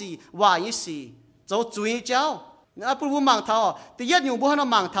อยี่สี่ว่ายี่สี่โจจุยเจ้านะปุ่นบัวมังเท้าแต่ยัดอยู่บัวห้านอ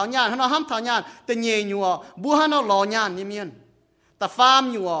มังเท้ายานห้านอห้ามเท้ายานแต่เงี้ยอยู่บัวห้านอหล่อยานนี่เมียนแต่ฟาร์ม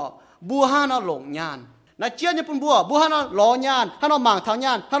อยู่บัวห้านอหลงยานนะเจียนญี่ปุ่นบัวฮันเอาหล่อยานฮันเอาหมางเท้าย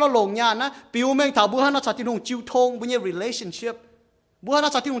านฮันเอาหลงยานนะปิวเมงเท้าบัวฮันเอาชาตินุ่งจิ้วทงบุญเย่ relationship บัวฮันเอา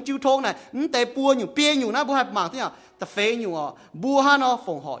ชาตินุ่งจิ้วทงน่ะแต่ปัวอยู่เปียอยู่นะบัวฮันหมางที่เนี่ยแต่เฟยอยู่บัวฮันเอาฝ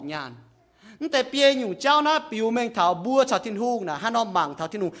งหอยานแต่เปียอยู่เจ้านะปิวเมงเท้าบัวชาตินุ่งน่ะฮันเอาหมางเท้า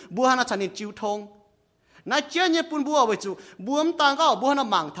ที่นุ่งบัวฮันเอาชาติจิ้วทงนะเจียนญี่ปุ่นบัวไว้จู่บัวมต่างก็บัวฮันเอา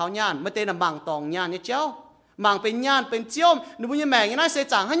หมางเท้ายานไม่เต้นหมางตองยานเนี่ยเจ้าหมางเป็นญาณเป็นเจียวหนูบุญแม่ยังน่าเสีย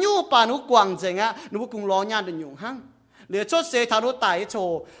จังฮันยูป่าหนูกวางเจงหนูบุกงล้อญาณเป็นอยู่หั่งเหลือชดเสียทารุไตโช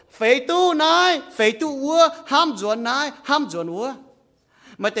เฟยตู้นายเฟยตู้วัวห้ามจวนนายห้ามจวนวัว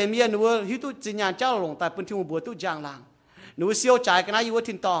มาแต่เมียหนูฮิตุจิญญาณเจ้าหลงแต่เป็นที่บัวตู้จางลางหนูเสียวใจกันนะยูว่า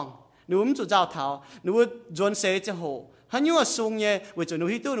ทินตองหนูมันจู่เจ้าเท้าหนูจวนเสียจะโหฮันยูสูงเนี่ยว่าจู่หนู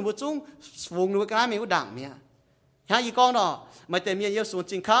ฮิตุหนูบุจุงฟูงหนูกันนะมีว่าด่างเนี่ยฮะอีกองเนาะไม่แต่เมียเยอะส่วน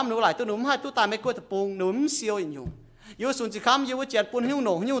จริงข้ามหนูหลายตัวหนูให้ตัวตายไม่กลัวตะปุงหนูเสียวอยู่เยอะส่วนจริงข้ามเยอะว่าเจ็ดปุ่นหิ้วห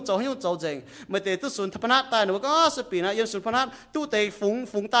นูหิ้วโจเจงไม่แต่ตัวส่วนทัพนัดตายหนูก็สปีนะเยอะส่วนพนัดตัวเตะ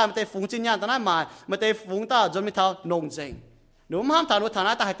ฝูงตายไม่แต่ฝูงจินยานตอนนั้นมาไม่แต่ฝูงตาจนไม่เท่านงเจงหนูห้ามฐานหนูฐาน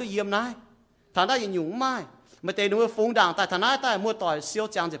ะตายตัวเยี่ยมนายฐานะยังหยุ่งไม่แต่หนูฝูงด่างตายฐานะตายมัวต่อยเสียว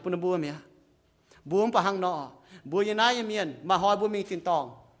จางเจ็บปุ่นบัวเมียบัวมันปะหังนอบัวยันนายยังเมียนมาหอยบัวมีตินตอง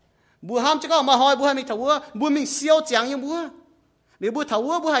บัวห้ามจะก็มาหอยบัวให้มีถั่วบัวมีเสียวจางยังบัว你不投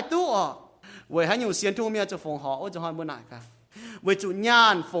我不还多哦，为还有先头面就奉好，我就还不哪个，为主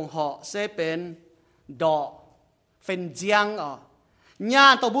ญ奉好是เป็นดอกเป็นจังอ๋อญ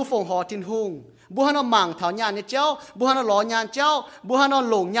ตัวบุ奉好ทิ้งหงบุหันเอาหมางเท่าญเนี่ยเจ้าบุหันเอาหล่อญเจ้าบุหันเอา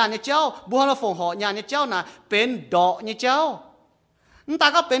หลงญเนี่ยเจ้าบุหันเอา奉好ญเนี่ยเจ้าน่ะเป็นดอกเนี่ยเจ้าแต่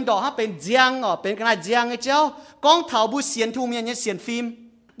ก็เป็นดอกฮะเป็นจังอ๋อเป็นขนาดจังเนี่ยเจ้ากองเท่าบุเสียนทูเมียเนี่ยเสียนฟิล์ม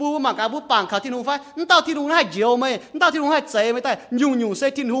บูมากาบูปังเขาที่นุ่งไฟนั่นเต้าที่นุ่งให้เจียวไหมนั่นเต้าที่นุ่งให้เจไม่ได้อยู่เส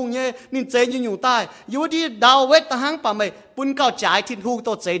ที่นุ่งเนี่ยนี่เจอยู่ใต้อยู่ที่ดาวเวทตะหังป่าไม่ปุ่นเก่าจ่ายที่นุ่ง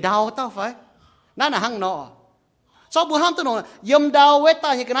ตัวเจดาวเต้าไฟนั่นน่ะหังนอชอบบูห้ามตัวหนอยมดาวเวทตา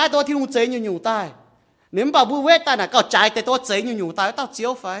อย่างนั้นตัวที่นุ่งเจอยู่ใต้เนี่ยป่าบูเวทตาน่ะเก่าจ่ายแต่ตัวเจอยู่ใต้เต้าเจีย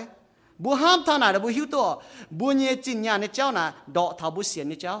วไฟบูห้ามเท่าไหร่แต่บูหิวตัวบูเนี่ยจินญาเนี่ยเจ้าน่ะดอกเท่าบูเสียน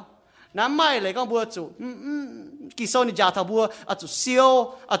เนี่ยเจ้าน้ำไม่เลยก็บัวจุกี่โซนี่จ่าทับบัวอาจุเซียว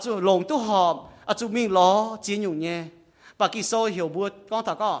อาจุหลงตู้หอบอาจุมีล้อจีนอยู่เนี่ยปากกี่โซเหี่ยวบัวก้องต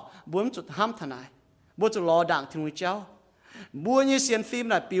าก็บัวมันจุดห้ามทนายบัวจุล้อด่างทิ้งไว้เจ้าบัวเนี่ยเสียนฟิล์ม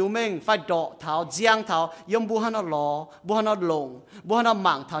น่ะปิวเม่งไฟดอกเท้าเจียงเท้ายมบัวหันเอาล้อบัวหันเอาหลงบัวหันเอาหม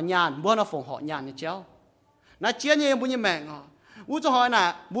างเท้ายานบัวหันเอาฝงหอยานเนี่ยเจ้าน่ะเจียนเนี่ยบัวเนี่ยแมงอ่ะบัวจะหอยน่ะ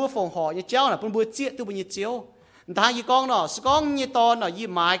บัวฝงหอยเนี่ยเจ้าน่ะเป็นบัวเจี๊ยตัวบัวเนี่ยเจียวทางยี่กองเนาะสกองยี่ตอนเนาะยี่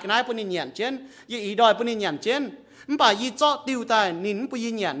ไม้กันไหนปุ่นยี่เหยียนเช่นยี่อีดอยปุ่นยี่เหยียนเช่นมันป่ายี่จ่อติวตายนินปุ่น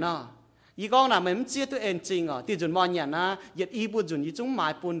ยี่เหยียนเนาะยี่กองน่ะมันเจี๊ยตัวเองจริงอ่ะที่จุนมอนเหยียนนะยี่อีปุ่นจุนยี่จุ้งไม้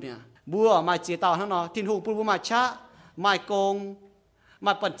ปุ่นเนี่ยบัวไม้เจี๊ยตาวทั้งเนาะทิ้งหูปุ่นบัวไม้ชะไม้กงไ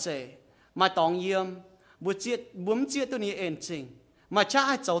ม้ปั่นเจไม้ตองเยี่ยมบัวเจี๊ยบัวมันเจี๊ยตัวนี้เองจริงมาชะใ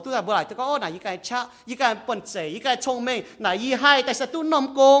ห้เจ้าตัวบัวไหลตัวก็ไหนยี่ไก่ชะยี่ไก่ปั่นเจยี่ไก่ชงเมงไหนยี่ให้แต่สตูนนม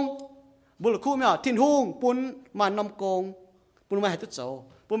กงบุรุษคู่ไม่เอาทิ้งหุงปุ่นมานำโกงปุ่นมาให้ตุ๊ดโจ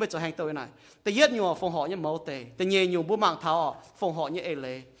ปุ่นไปโจแหงตัวไหนแต่เย็ดอยู่ฟงหอเนี่ยเมาเตะแต่เงียอยู่บุมังเท้าฟงหอเนี่ยเอเ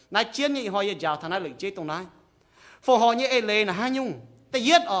ล่นายเชียนเนี่ยหอยยาวทางนั้นหรือเจ๊ตรงนั้นฟงหอเนี่ยเอเล่นะฮะยุ่งแต่เ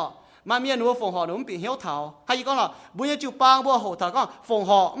ย็ดมาเมียหนูฟงหอหนูมันปีเหี้ยวเท้าให้ยี่ก็หรอบุญยจูปางบัวโหเท้าก็ฟง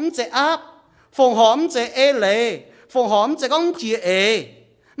หอมันจะอัพฟงหอมันจะเอเล่ฟงหอมันจะก้องเจียเอ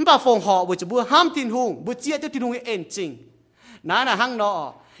มันป่าฟงหอบุจะบัวห้ามทิ้งหุงบุเจี๊ยตัวทิ้งหุงเอ็นจริงนั่นน่ะหังนอ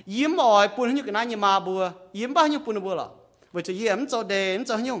ยิ้มอ่อยปุ่นให้อยู่กันนั่นยังมาบัวยิ้มบ้าให้อยู่ปุ่นบัวหรอบัวจะยิ้มจะเด่นจ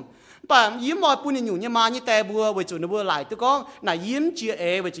ะให้ยุ่งป่ะยิ้มอ่อยปุ่นอยู่ยังมายังแต่บัวบัวจุนบัวไหลตัวก้องน่ะยิ้มเจียเอ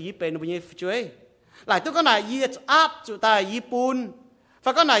บัวจะยิ้มเป็นบัวยังช่วยไหลตัวก้องน่ะยิ้มอัพจุดตายยิ้มปุ่นฟ้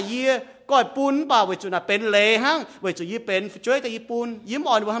าก้องน่ะยิ้ม ก้อยปูนป่าเวจุน่ะเป็นเลหังเวจุยี่เป็นช่วยแต่ญี่ปุ่นยิ้ม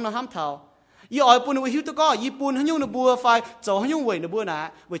อ่อนว่าห้ามห้ามเท่ายี่อ่อยปูนเวหิวตะก้อญี่ปุ่นหันยุ่งในบัวไฟโจหันยุ่งเวในบัวนะ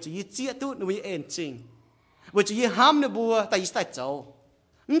เวจุยี่เจี๊ยตุ้ในเอ็นจริงเวจุยี่ห้ามในบัวแต่ยี่ใส่โจ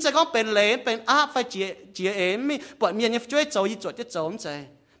มันจะก็เป็นเลเป็นอาไฟเจียเอ็มมีปวดเมียนยี่ช่วยโจยี่จวดจะโจมันใจ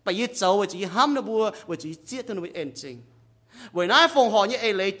ไปยี่โจเวจุยี่ห้ามในบัวเวจุยี่เจี๊ยตุ้ในเอ็นจริงเวน่าฟงหอยี่เอ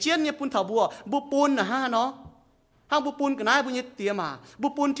เลเจียนยี่ปุ่นเท่าบัวบัวปูนนะฮะเนาะห้างบุปุนกันนายบุญยเตียมาบุ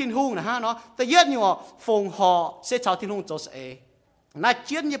ปุนทินหุงนะฮะเนาะแต่เย็ดอยู่ฟงหอเสียชาวทินหุงโจสเอนายเ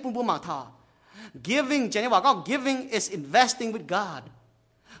จียนยี่ปุ่นบุมาท่า giving เจนี่ว่าก็ giving is investing with God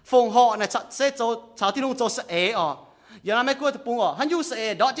ฟงหอนะเสียชาวทินหุงโจสเออ๋ออย่างนั้นไม่กลัวตะปุงอ๋อฮันยูสเอ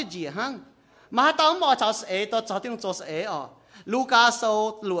ดอจะจีฮังมาตามหมอชาวสเอต่อชาวทินหุงโจสเออ๋อลูกาโซ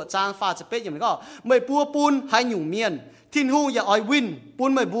หลวดจางฟ้าจะเป็ดอย่างนี้ก็ไม่ปัวปุนให้หยุ่งเมียนทินหุงอย่าอ้อยวินปุน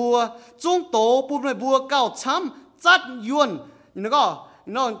ไม่บัวจุ้งโตปุนไม่บัวเก้าช้ำจัดยวนนี่ก็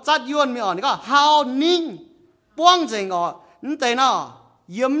น้องจัดยวนไม่อ่อนนี่ก็ฮาวนิ่งป้วงเจงอ่ะนี่แต่น่ะ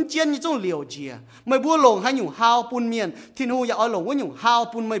ยิ้มเจียนยี่จงเหลียวเจียไม่บัวหลงให้อยู่ฮาวปุ่นเมียนทินหูอย่าเอาหลงว่าอยู่ฮาว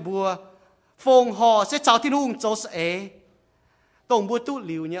ปุ่นไม่บัวฟงหอเสียเจ้าทินหูโจสเอตรงบัวตู้เห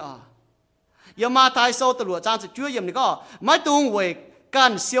ลียวเนี่ยอ่ะอย่ามาทายโซ่ตำรวจจางจะช่วยยิ้มนี่ก็ไม่ตรงเวกกั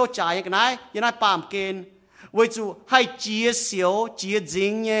นเสียวจ่ายยังไงยังไงปามเกณฑ์เวจูให้เจียเสียวเจียจริ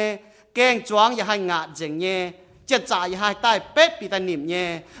งเนี่ยแกงจ้วงอย่าให้งะจริงเนี่ยจะจ่ายให้ใต้เป็ดปีตาหนิมเนี่ย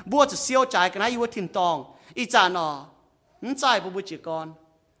บัวจะเสียวจ่ายกันนะอยู่ว่าถิ่นตองอีจานอ๋อนั่นใจบัวจีกร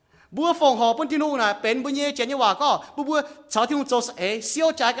บัวฟงหอปุ่นที่นู่นน่ะเป็นบัวเย่เจนยี่ว่าก็บัวชาวที่นู่นโจสเอเสียว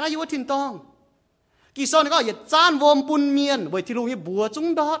จ่ายกันนะอยู่ว่าถิ่นตองกี่ซ้อนก็อย่าจานวมปุ่นเมียนบัวที่นู่นยี่บัวจุง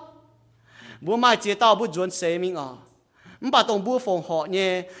ดอดบัวไม่เจียเต้าบัวจวนเสมิงอ๋อมันป่าตรงบัวฟงหอเนี่ย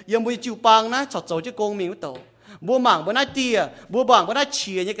ยังบัวจิวปังนะชดโจจะโกงมิงโตบัวหมั่งบัวน่าเตี้ยบัวบางบัวน่าเ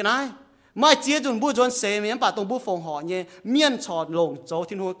ฉียเนี่ยกันนะไม่เจียจนบัวจวนเสมียนป่าตรงบัวฟงหอเนี่ยเมียนชอดลงโจ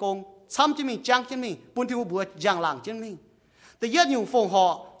ทินหัวกงซ้ำจะมีจังจะมีปุ่นที่หัวบัวจางหลังจะมีแต่เย็ดอยู่ฟงหอ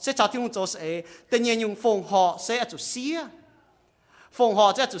เสียชาวที่หัวโจเสแต่เนี่ยอยู่ฟงหอเสียจุเสียฟงหอ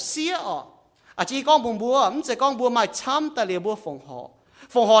จะจุเสียอ๋ออาจีก้องบัวมันจะก้องบัวไม่ช้ำแต่เรียบัวฟงห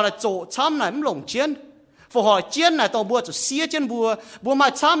อน่ะโจช้ำไหนมันหลงเจียนฟงหอเจียนไหนตัวบัวจุเสียเจียนบัวไม่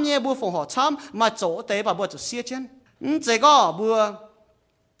ช้ำเนี่ยบัวฟงหอช้ำไม่โจแต่ป่าบัวจุเสียเจียนจะก็บัว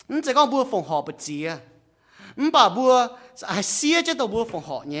จะก็บัวฟงหอปจีอ่ะป่าบัวไอเสียจะตัวบัวฟง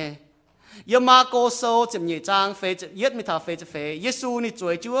หอเนี่ยยามาโกโซจะมีจางเฟจะยึดไม่ทาเฟจะเฟเยซูนี่จ่ว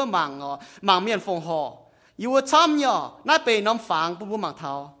ยจัวมังอ๋อมังเมียนฟงหออยู่ช้ำเนี่ยน่าเป็นน้ำฝังปุ่นบัวมังเท้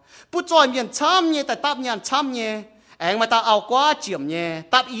าปุ่นจอยเมียนช้ำเนี่ยแต่ตับเมียนช้ำเนี่ยเองมาตาเอากว่าเจียมเนี่ย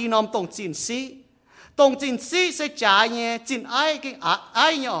ตับอีน้อมตรงจินซีตรงจินซีเสียจ่ายเนี่ยจินไอกิไอ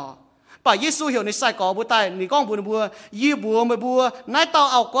เนี่ยป่าเยซูเหี่ยวในสายก่อบัวตายนี่ก้องบัวยี่บัวไม่บัวนายเต้า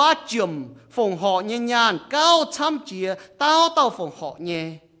เอากว่าเจียมฟงหอเนี่ยยานเก้าช้ำเจียเต้าฟงหอเนี่ย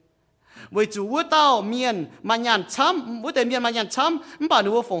เวจูวัวเต้าเมียนมันยันช้ำวัวแต่เมียนมันยันช้ำป่าหนู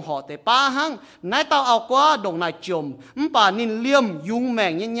ว่าฟงหอแต่ป้าหังนายเต้าเอากว่าดงนายจมป่านินเลี่ยมยุงแม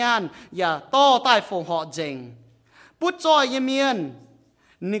งยันอย่าต้อใต้ฟงหอเจงปุ๊ดจอยเมียน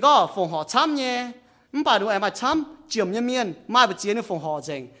นี่ก็ฟงหอช้ำเนี่ยป่าดูไอ้มาช้ำเจียมเมียนมาไปเจียนี่ฟงหอเจ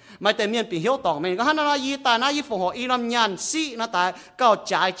งไม่แต่เมียนปีเหี่ยวตองเมียนก็ฮันนายีตานายีฟงหออีลำยันซีนาตาก็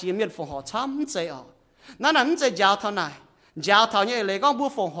จ่ายเจียเมียนฟงหอช้ำเจียนั่นจะยาวเท่าไหร่ยาวเท่านี้เลยก็บัว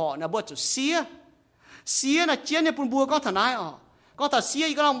ฟงหอนะบัวจุเสียนะเจียเนี่ยปุ่นบัวก็ทนายอ๋อก็ถ้าเสีย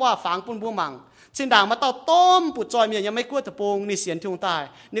ก็ต้องว่าฝังปุ่นบัวมังเส้นด่างมาต่อต้มปุดจอยเมียยังไม่กลัวตะปงนี่เสียนทุ่งใต้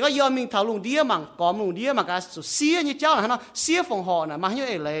นี่ก็ยอมมิงเท่าลุงเดียมังกอมลุงเดียมังก็จุเสียนี่เจ้านะฮะเสียฟงหอนะมาให้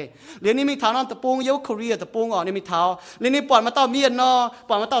เลยเรียนนี่มิงเท่านั้นตะปงเยอะเกาหลีตะปงอ๋อนี่มิงเท่าเรียนนี่ปล่อยมาต่อเมียนเนาะป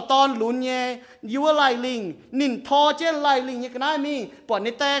ล่อยมาต่อตอนลุนเนี่ยยูว่าไลลิงนินทอเจนไลลิงยังก็ได้มิงปล่อยใน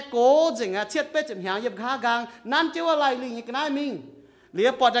แต่โก้จึงอ่ะเช็ดเป็ดจึงหางยับขากลางนั่นเจ้าว่าไลลิงยังก็ได้มิงเลี้ย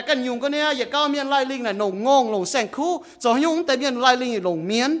ปอดจากกันยุงก็เนี่ยอย่าก้าวเมียนไลลิงน่ะหนงงงหลงแสงคู่จอยุงแต่เมียนไลลิงหลง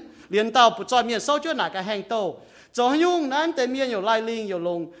เมียนเลี้ยนเต่าปุจอยเมียนเศร้าจ้าหนักกับแหงโตจอยุงนั้นแต่เมียนอยู่ไลลิงอยู่ล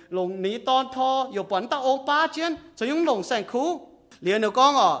งหนีตอนทออยู่ปอนตาองป้าเจียนจอยุงหลงแสงคู่เลี้ยนเดี๋ยวก้อ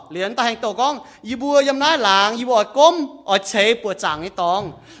งอ๋อเลี้ยนตาแหงโตก้องยีบัวยำน้าหลางยีบัวก้มอ๋อเฉยปวดจางไอ้ตอง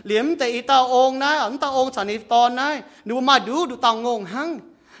เลี้ยมแต่อีตาองนะอ๋อตาองฉันในตอนนะดูมาดูตางงหัง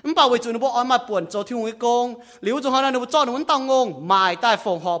มันป่าวไว้จุนบอกอ๋อมาป่วนโจที่หัวกงหลิวจงฮานานุจอหนุ่มตางงหมายใต้ฝ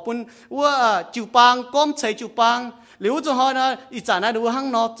งหอปุ่นว่าจิวปังก้มเฉยจิวปังหลิวจงฮานาอีจานะดูหัง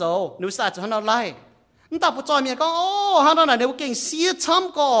นอโจดูสาจงฮานาไล่มันตาปุจอยเมียก็โอ้ฮันนั่นน่ะเดี๋ยวเก่งเสียช้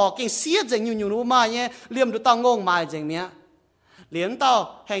ำก็เก่งเสียเจ๋งอยู่รู้มาเนี่ยเลี้ยมดูตางงหมายเจ๋งเนี้ยเหรียญเต่า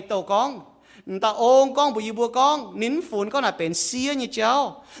แห่งโตกองตาองกองบุยบัวกองนิ้นฝนก็น่ะเป็นเสียนี่เจ้า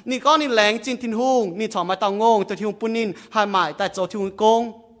นี่ก็นี่แหลงจินทินหุงนี่ถอมาตางงตัวทิวปุ่นนินหายหมายแต่โจทิวกง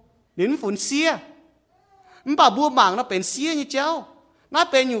ลิ้นฝุ่นเสียมันป่าบัวหมางน่ะเป็นเสียนี่เจ้า nói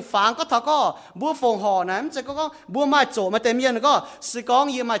bên nhiều phán có thọ có búa phòng họ này sẽ có búa mai chỗ mà tề miền có sự có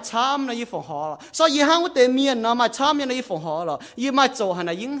gì mà chăm là gì phòng họ so gì hang của tề miền nó mà chăm như là gì phòng họ rồi gì mai chỗ hay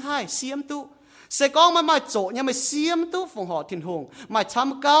là những hai xiêm tu sẽ có mà mai chỗ nhưng mà xiêm tu phòng họ thiên hùng mà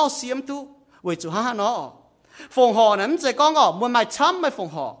chăm cao xiêm tu với chủ ha nó phòng họ này sẽ có ngỏ muốn mai chăm mai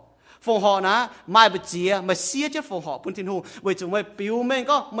phòng họ nè mai bị chia mà xia chứ phòng họ bún thiên hùng với chủ mai biểu mình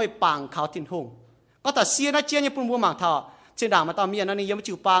có mai bằng khảo thiên hùng cóแต่xia nó chia như bún bún mảng thọ trên đảng mà tao miền nó nàyยัง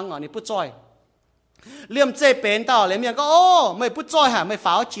chịu băng ở này bút trôi liêm chế bền tao lấy miền có ô mày bút trôi hả mày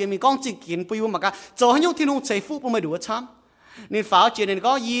pháo chia mình con chỉ kiến bùi mà cả cho hắn dùng thiên hùng chế phúc bùi mày đủ chăm nên pháo chia nên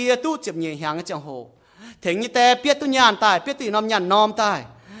có gì tu chụp nhẹ hàng cái chẳng hồ thế như te biết tu nhàn tài biết tu nom nhàn nom tài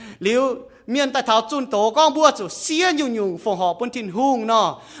liu miền tại thảo chun tổ con bùa chủ xia nhung nhung phòng họ bún thiên hùng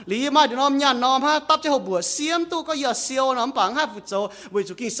nọ lý mai được nom nhàn nom ha tấp cho hồ bùa xiêm tu có giờ siêu nó bằng hai phụ chỗ với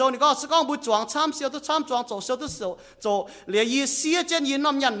chủ kinh sâu này có sự con bùa choáng chăm siêu tu chăm choáng chỗ siêu tu siêu chỗ lý yi xia trên yi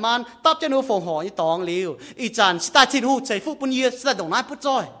nom nhàn man tấp cho nó phòng họ như tòng liu ý chán ta thiên hùng chạy phúc bún yi ta đồng nai bút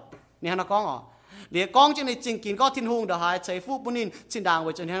trôi nè nó con à lý con trên này chính kiến có thiên hùng đó hai chạy phúc bún in trên đàng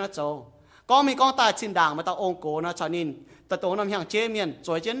với trên này nó chỗ có mình con tài trên đàng mà tao ôm cổ nó cho nên ta tổ nằm hàng chế miền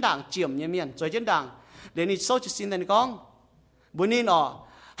rồi trên đảng chiếm như miền rồi trên đảng để đi sâu chỉ xin này con bữa nay nọ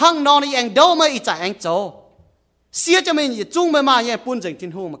hăng nọ này anh đâu mà ít chạy anh châu xía cho mình chung mà như buôn dành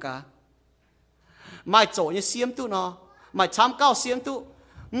thiên hùng mà cả mai chỗ như xiêm tu nó mai chám cao xiêm tu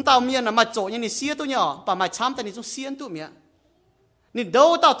tao miền là mai chỗ như này xía tu nhỏ và mai chám ta này chung xiêm tu miệng nị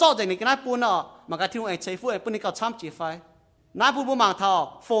đâu tao cho dành này cái này buôn nọ mà cái thiên hùng anh chơi phu anh buôn này cao chám chỉ phải nãy buôn mảng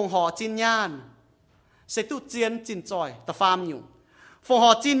thảo phong họ chín nhan sẽ tu chiến chín trọi ta phàm nhung phòng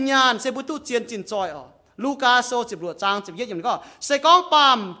họ chín nhàn sẽ bút tu chiến chín trọi ở Luca số chụp lụa trang chụp viếtอย่างก็sẽ có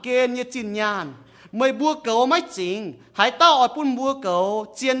pam kên như chín nhàn mày bua cẩu mấy chính hãy tao ở bún bua cẩu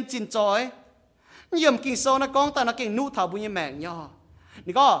chiến chín trọi nhiều kinh số nó con ta nó kinh nụ thảo bún như mẹ nhỏ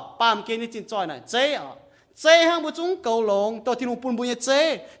นี่ก็ปามเกณฑ์นี่จินจอยน่ะเจ๊อ่ะเจ๊ห้างบุจุงเกาลงตัวที่ลุงปุ่นบุญเจ๊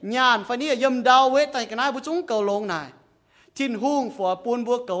ญาณไฟนี้ยำดาวเวทแต่กันนะบุจุงเกาลงน่ะทินหุ่งฝัวปูน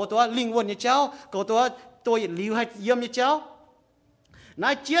บัวเก่าตัวลิงวนเนี่ยเจ้าเก่าตัวหลิวให้เยี่ยมเนี่ยเจ้านา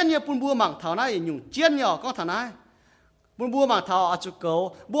ยเจียนเนี่ยปูนบัวหมั่งเท่านายยุ่งเจียนเนี่ยก็เท่านายปูนบัวหมั่งเท่าอาจุเก่า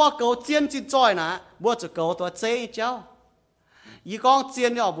บัวเก่าเจียนจินจ้อยนะบัวจุเก่าตัวเจ๊เจ้ายี่กองเจีย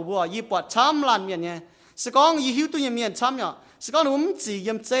นเนี่ยบัวยี่ปวดช้ำลานเมียนเนี่ยสกองยี่หิวตัวเมียนช้ำเนี่ยสกองหนุ่มจีเ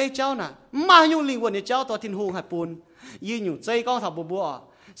ยี่ยมเจ๊เจ้าน่ะมายุ่งลิงวนเนี่ยเจ้าตัวทินหุ่งให้ปูนยี่ยุ่งเจ๊กองเท่าบัว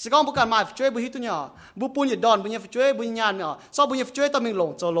สกองบุกการมาช่วยบุหิตุเนี่ยบุปูนอย่าดอนบุญอย่าช่วยบุญญาณเนี่ยซอบุญอย่าช่วยต้องมีหล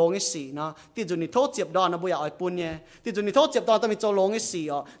งโจโลงไอ้สีเนาะที่จุดนี้โทษเจ็บดอนนะบุอย่าอ่อยปูนเนี่ยที่จุดนี้โทษเจ็บดอนต้องมีโจโลงไอ้สี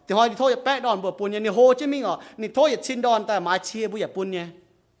อ๋อที่หอยที่โทษอย่าแปะดอนบุปูนเนี่ยนี่โหใช่ไหมอ๋อนี่โทษอย่าชินดอนแต่หมายเชียบุอย่าปูนเนี่ย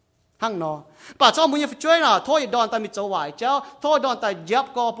หั่งเนาะป่าซอบุญอย่าช่วยน่ะโทษอย่าดอนแต่มีโจไหวเจ้าโทษดอนแต่ยับ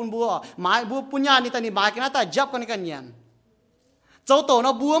กอปูนบัวหมายบุปุญญาณนี่แต่นี่หมายกันนะแต่ยับกันนี่กันเนียนโจโตน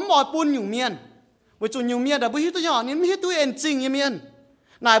ะบัวมอยปูนอยู่เมียนบุจุนอยู่เมียนแต่บุหิตุเนี่ยนี่ไม่หิตุเอ็นจริงอย่างเมียน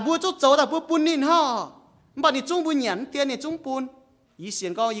นายบัวจุดโจแต่บัวปูนนินห่อบัดนี้จุ้งบัวเหยียนเตี้ยนี่จุ้งปูนยี่เสีย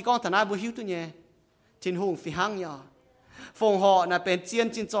นก็ยี่ก้องแต่นายบัวหิวตัวเนี่ยทินหงฝีหังยอฟงห่อน่ะเป็นเจียน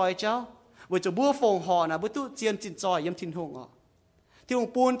จินจอยเจ้าบัวจะบัวฟงห่อน่ะบัวตู้เจียนจินจอยยำทินหงอ่ะทินหง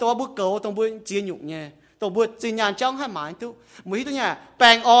ปูนตัวบัวเก๋าตัวบัวเจียนหยุกเนี่ยตัวบัวจีนยานจ้องให้หมายตู้มือตัวเนี่ยแปล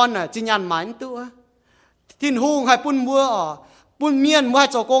งออนน่ะจีนยานหมายตู้ทินหงให้ปูนบัวอ่ะปูนเมียนบัว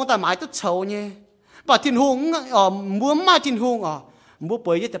โจกงแต่หมายตู้เฉาเนี่ยป่ะทินหงบัวมาทินหงอ่ะบัวเ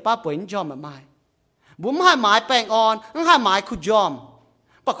ปิดยี่แต่ป้าเปิดยอมมาบัวไม่ให้หมายแปลงอ่อนไม่ให้หมายขุดยอม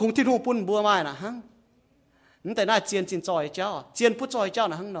ปะคงที่หูปุ่นบัวไม่นะฮังนั่นแต่น่าเจียนจินจอยเจ้าเจียนผู้จอยเจ้า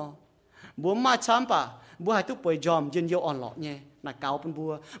นะฮังเนาะบัวไม่ช้ำปะบัวให้ทุกเปิดยอมยืนเยียวอ่อนหล่อเนี่ยน่ะเกาปุ่น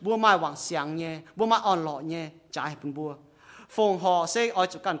บัวไม่หวังเสียงเนี่ยบัวไม่อ่อนหล่อเนี่ยจ่ายปุ่นบัวฟงห่อเซ่เอา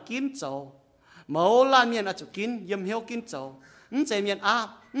จุกันกินโจเมาลานเมียนเอาจุกินยำเหี้ยวกินโจนั่นใจเมียนอาบ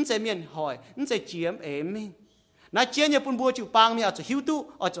นั่นใจเมียนหอยนั่นใจเจียมเอ็มนายเจียนเนี่ยปุ่นบัวจุปังเนี่ยจุหิวตู้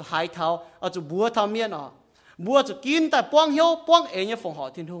เอาจุหายเท้าเอาจุบัวเท้าเมียนอ่ะบัวจุกินแต่ป้องเหี้ยวป้องเอ็งเนี่ยฟงห่อ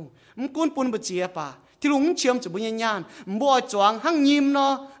ทิ้งทุ่งมันกุนปุ่นบัวเจียป่ะที่ลุงเชื่อมจุบุญญาณบัวจวงหั่งยิ้มเนา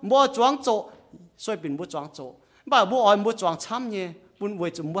ะบัวจวงโจช่วยเป็นบัวจวงโจบ่าบัวอ่อนบัวจวงช้ำเนี่ยปุ่นบัว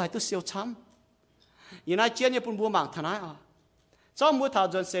จุบัวให้ตู้เสียวช้ำอย่างนายเจียนเนี่ยปุ่นบัวหมางทนายอ่ะจ้องบัวเท้า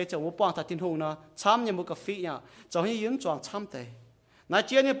จนเสียจุบัวป้องทัดทิ้งทุ่งเนาะช้ำเนี่ยบัวกาแฟเนี่ยจะให้ยืมจวงช้ำแต่นายเ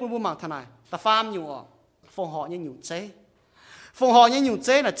จียนเนี่ยปุ่นบัวหมางทนายแต่ฟาร์มอยู่อ่ะฟงhọ như nhủ chế fong họ như nhủ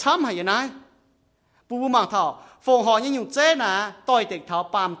chế là chấm hay vậy bu mảng thảo fong họ như nhủ chế là tôi tịch thảo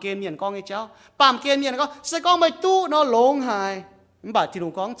pam kên miền con ấy cháu pam kên miền con sẽ con mày tu nó lông hài bà thì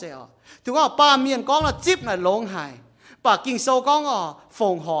đúng con trẻ thì con pam miền con là chip là lông hài bà kinh sâu con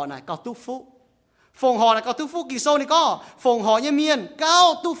fong họ này cao tu phú fong họ này cao tu phú kinh sâu này con fong họ như miền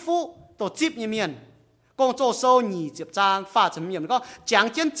cao tu phú tổ chip như miền công chỗ sâu nhị diệp trang pha chấm nhiệm có chẳng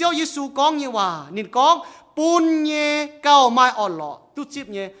chân chiếu Giêsu con như hòa nên con bún nhé cao mai on lọ tu chip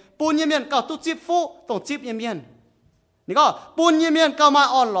nhé bún nhé miền cao tu chip phụ tổng chip nhé miền nên có bún nhé miền cao mai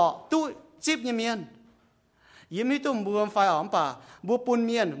on lọ tu chip nhé miềnยิ้มที่ตุ้มบัวไฟอ๋อมป่าบัวปุ่นเ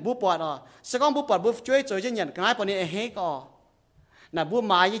มียนบัวปอดอ๋อสักก้อนบัวปอดบัวช่วยจ่วยจะเหยียดง่ายปนนี้เฮกอ๋อน่ะบัว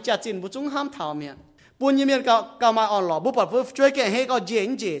ไม้ยี่จ่าจินบัวจุ้งห้ามเท้าเมียนปุ่นยี่เมียนก็มาอ่อนหล่อบัวปอดบัวช่วยแกเฮก็เจี๋ย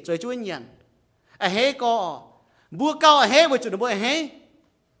งเจี๋ยจ่วยช่วยเหยียดเฮก็บัวเก้าเฮบัวจุดบัวเฮ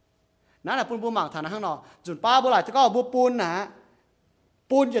นั่นแหละปุ่นบัวหมางฐานข้างนอกจุดป้าบัวไหลจะก็บัวปุ่นนะ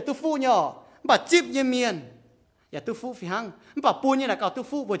ปุ่นอย่าตุ้ฟูเนี่ยบัดจิบยี่เมียนอย่าตุ้ฟูฝีหังบัดปุ่นเนี่ยนะก็ตุ้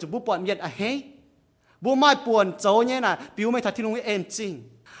ฟูบัวจุดบัวปอดเมียนเฮบัวไม้ป่วนโจเนี่ยนะปิวไม่ทัดที่ลงเอ็นจริง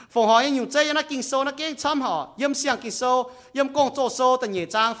ฝงหอยยังอยู่ใจยังนักกินโซนักเก่งช้ำหอย่ำเสียงกินโซย่ำกงโจโซแต่เหย่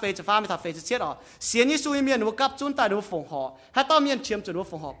จางเฟจะฟ้าไม่ทัดเฟจะเช็ดอ๋อเสียนี่สู้เมียนหนูกับจุนตายหนูฝงหอถ้าต้อเมียนเชื่อมจุดหนู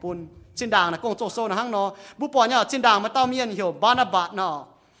ฝงหอปุ่นจินด่างนะกงโจโซนะฮังเนาะบัวปอดเนี่ยจินด่างมาต้อเมียนเหี่ยวบานาบาดเนาะ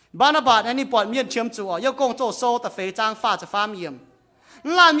บานาบาดอันนี้ปอดเมียนเชื่อมจุอ๋อย่ำกงโจโซแต่เฟจางฟ้าจะฟ้าเมียม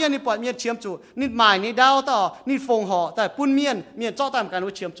ล่าเมียนนี่ปอดเมียนเชื่อมจุนิดหมายนี่ดาวต่อนิดฝงหอแต่ปุ่นเมียนเจ้าตามการหนู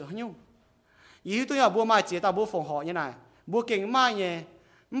เชื่อมจุหิ้วยี่ตัวอย่างบัวไม้เจี๋ยตาบัวฝงหอยังไงบัวเก่งไม้เนี่ย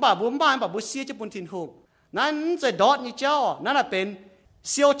มันบ่าบัวไม้บ่าบัวเสียจะปุ่นถิ่นหุบนั่นจะดอดนี่เจ้านั่นน่ะเป็น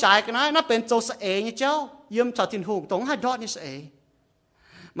เสียวจ่ายกันนะนั่นเป็นโจสเอนี่เจ้ายืมชาวถิ่นหุบตรงให้ดอดนี่เส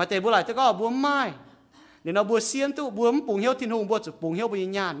มาแต่บัวไหลแต่ก็บัวไม้เดี๋ยวเราบัวเสียนตู้บัวมันปุ่งเหี้ยวถิ่นหุบบัวจุดปุ่งเหี้ยววิ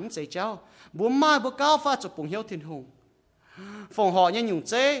ญญาณนั่นเสียเจ้าบัวไม้บัวก้าวฟ้าจุดปุ่งเหี้ยวถิ่นหุบฝงหอยังอยู่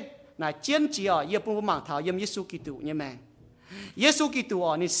เจ้น่ะเจียนจีอ๋อเยี่ยปุ่นบัวหมางเท้ายืมเยซูกิตูเนี่ยแมงเยซูกิตูอ๋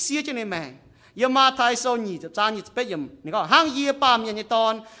อนี่เสียจะในแมงยามาไทยโซนี่จะจานนี่จะเป็นยมนี่ก็ห้างเยี่ยปามเมียนในตอ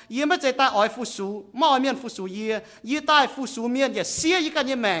นเยี่ยไม่ใจตายอ้อยฟูสูมอเมียนฟูสูเยี่ยใต้ฟูสูเมียนอย่าเสียยี่กัน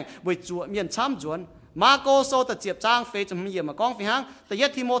ยี่แมงไว้จั่วเมียนช้ำจวนมาโกโซแต่เจียบจางเฟจมันเยี่ยมากองฝีห้างแต่ยัด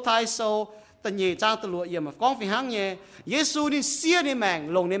ทิโมไทยโซแต่เยี่ยจางตะลุยเยี่ยมากองฝีห้างเยี่ยเยซูนี่เสียในแมง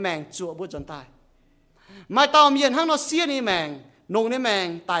ลงในแมงจั่วบัวจนตายมาเตาเมียนห้างนอเสียในแมงลงในแมง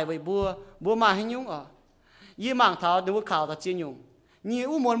ตายไว้บัวมาให้ยุ่งอ่ะยี่หมางเท้าดูข่าวตะเจียนยุ่งยี่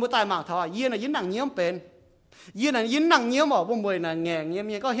อุโมงค์บุตรหมากทว่ายี่น่ะยินหนังเงี้ยมเป็นยี่น่ะยินหนังเงี้ยมบอกบุ้มวยน่ะแง่เงี้ย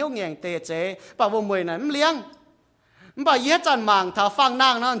มีก็เหี้ยวแง่เตะเจ๊ป่าบุ้มวยน่ะมันเลี้ยงมันป่ายี่จันหมางทาฟังนา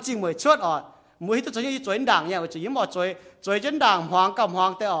งนั่นจริงมวยชดออดมวยที่ตัวยี่จ่วยด่างเนี่ยว่าจะยิ้มบอกจ่วยจนด่างหวางกับหวา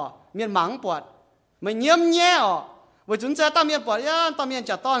งแต่ออเมียนหมังปวดมันเงี้ยมแย่ออว่าจุนเจ้าตั้มเมียนปวดย่าตั้มเมียน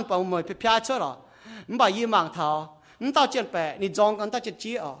จะต้อนป่ามวยพิพาชดออมันป่ายี่หมางเท้ามันเต้าเจียนแปะนี่จองกันเต้าเจียน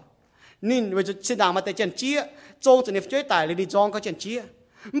จี้ออนี่ว่าจะเสียด่างมาแต่เจียนจี้จงจะเนี่ยช่วยตายเลยนี่จองก็เจียนจี้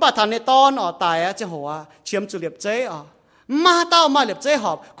บ่ทันในตอนอ๋อตายจะหัวเชียมจุเลียบเจ้อ๋อมาเต้ามาเลียบเจ้ห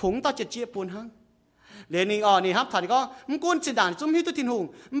อบขุงเต้าเจี๊ยปูนหังเรนี่อ๋อนี่ครับทันก็มันกุนจินด่านจุ่มหิวตุทินหุง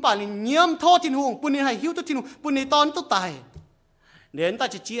มันป่านี่เยี่ยมโทษทินหุงปุนนี่ให้หิวตุทินหุงปุนนี่ตอนตุตายเรียนตา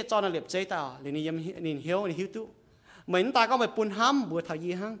เจี๊ยจอนเลียบเจ้ตาเรนี่ยังนี่หิวนี่หิวตุเหมือนตาก็ไปปุนห้ำบัวเท้ายี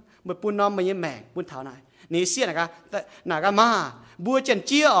หังบัวปุนน้อมมันยังแหม่ปุนเท้าไหนนี่เสียนะครับแต่หน้าก็มาบัวเจียนเ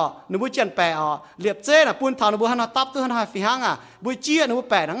จี๊ยอ๋อหนูบัวเจียนแปะอ๋อเลียบเจ้น่ะปุนเท้าหนูบัวหันตับตัวหันหาฝีหังอ่ะบัวเจี๊ยหนู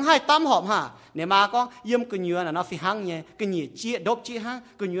แปะทั้งให้ตั้มหอมห่าเนี่ยมาก็เยี่ยมกึ่งเยือนน่ะเนาะฝีหังเนี่ยกึ่งเหยียดเจี๊ยดบเจี๊ยหัง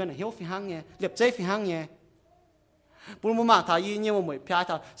กึ่งเยือนน่ะเหี้ยวฝีหังเนี่ยเลียบเจ้ฝีหังเนี่ยปุนบัวหมากเท้ายีเนี่ยบัวหมวยพายเ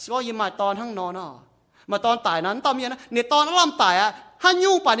ท้าก็ยิ่งมาตอนทั้งนอนอ๋อมาตอนตายนั้นตอนเมียนะเนี่ยตอนนั้นลำตายอ่ะฮัน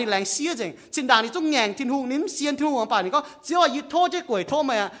ยูป่านนี่แรงเสียจริงจินดานี่ต้องแง่งทินหูนิ้มเสียนทินหูป่านนี่ก็เจ้ายึดโทษเจ้าก๋วยโทษ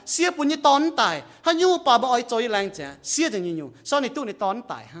มาเสียปุ่นนี่ตอนตายฮันยูป่าบ่อ้อยจอยแรงเจ้าเสียจริงอยู่ซ้อนในตู้ในตอน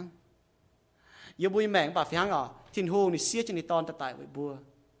ตายฮังอย่าบุยแมงป่าฟิฮังอ๋อทินหูนี่เสียจริงในตอนตายไว้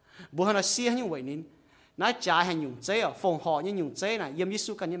บัวฮันเสียฮันยูไว้นินน่าจ่ายฮันยูเจ้าฝงห่อยังยูเจ้าน่ะเยี่ยมยิ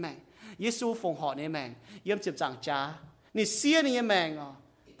สุกันยังแมงยิสุฝงห่อในแมงเยี่ยมเจ็บจังจ้านี่เสียนี่ยังแมงอ๋อ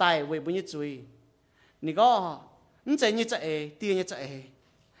ตายไว้บุญยิ่จุยนี่ก็นั่นใจนี่จะเตียนี่จะ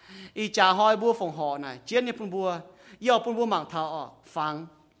อีจ่าหอยบัวฝงห่อน่ะเจียนนี่ปุ่นบัวยอปุ่นบัวหมางเท้าอ๋อฟัง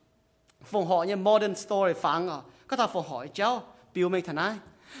ฝงห่อเนี่ย modern story ฟังอ๋อก็ทำฝงห่อเจ้าปิวไม่ทันนะ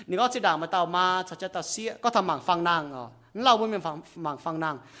นี่ก็จะด่างมาเต่ามาจะเต่าเสียก็ทำหมางฟังนางอ๋อเราไม่เป็นหมางฟังน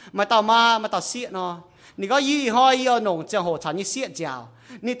างมาเต่าเสียเนาะนี่ก็ยี่ห้อยยี่หนุ่งเจ้าหัวฉันนี่เสียเจ้า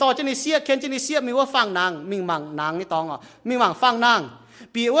นี่ต่อจะนี่เสียเข็นจะนี่เสียมีว่าฟังนางมีหมางนางนี่ตองอ๋อมีหมางฟังนาง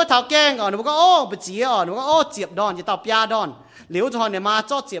ปีว่าเท้าแกงอ๋อหนูก็โอ้ปจีอ๋อหนูก็โอ้เจียบดอนจะต่อปยาดอนเหลียวทอนเนี่ยมา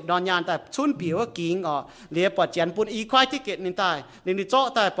จ่อเจียบดอนยานแต่ชุนปีว่ากิ้งอ๋อเลี้ยปอดเจียนปุ่นอีควายที่เกตนินตายนี่จ่อ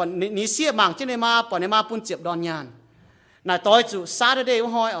แต่ปอนนี่เสียหมางเจนมาปอนเนี่ยมาปุ่นเจียบดอนยานน่ะต่อยจุซาเดย์ว่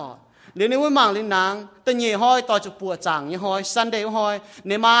าห้อยอ๋อเลี้ยนี่ว่าหมางลิ้นนางแต่เหย่ห้อยต่อยจุปัวจางเนี่ยห้อยซันเดย์ว่าห้อยเ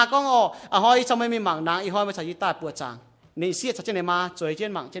นี่ยมาก็อ๋อห้อยจะไม่มีหมางนางอีห้อยมาใส่ยีตาปัวจางนี่เสียชัดเจนเนี่ยมาจ่อยเจ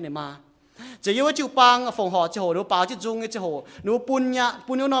นหมางเจนเนี่ยมาจะยิ่งว่าจิวปังฝงห่อจะโหนูเปล่าจะจุงจะโหนูปุ่นยะ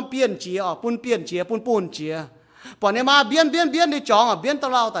ปุ่นยูนอมเปลี่ยนเจียอ๋อปุ่นเปลี่ยนเจียปุ่นเจีย bọn này mà biến đi chọn à biến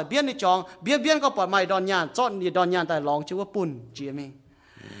tao lao tại biến đi chọn biến có bọn mày đòn nhàn chọn đi đòn nhàn tại lòng chưa có bùn chỉ mình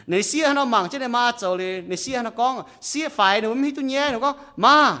này xia nó mảng chứ này mà trở lên này xia nó con xia phải nó mới tu nhé nó có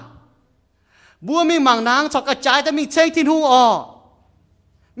mà bua mình mảng nắng cho cả trái tại mình chơi thiên hung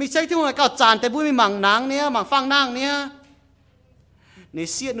mình chơi thiên hung là cả tràn tại bua mình mảng nắng nè mảng phang nang nè này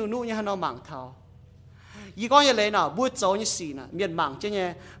xia nụ nha nó mảng thaoยี่ก้อนยังเลยน่ะบัวโจยี่สีน่ะเมียนหมังเจ้าเนี่ย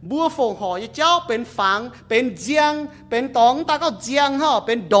บัวฝงหอยี่เจ้าเป็นฝังเป็นเจียงเป็นตองตาก็เจียงฮะเ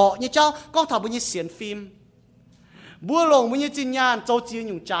ป็นดอกยี่เจ้าก็ทำบุญยี่เสียนฟิล์มบัวหลงบุญยี่จินยานโจจีน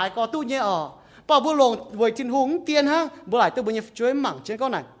อยู่ใจก็ตู้เนี่ยป่าบัวหลงเวยทินหุงเตียนฮะบัวไหลตัวบุญยี่ช่วยหมังเจ้าก็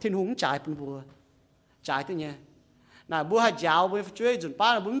ไหนทินหุงใจเป็นบัวใจตัวเนี่ยน่ะบัวให้ยาวบัวช่วยจุนป้า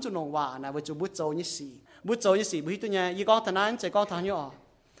บุญจุนหงว่าน่ะบัวจุบัวโจยี่สีบัวโจยี่สีบัวตัวเนี่ยยี่ก้อนทนั้นใจก้อนทานเนี่ย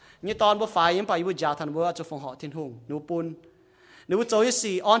như tòn bữa phải nhưng phải bữa giàu thằng bữa cho phòng họ thiên hùng nụ pun nụ bữa tối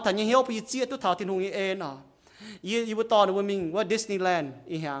gì on thằng như hiếu bây giờ tôi thảo thiên hùng như em nọ như bữa tòn nụ bữa mình bữa Disneyland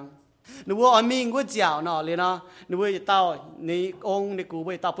ý hàng nụ bữa on mình bữa giàu nọ liền nọ nụ bữa tao nị ông nị cụ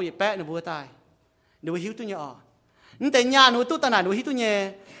bữa tao bữa pet nụ bữa tai nụ bữa hiếu tôi nhở nụ tại nhà nụ tôi tao nãy nụ hiếu tôi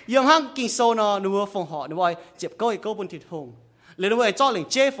nhẹ dương hăng kinh sâu nọ nụ bữa phòng họ nụ bữa chụp câu bún thiên hùng liền nụ bữa cho lệnh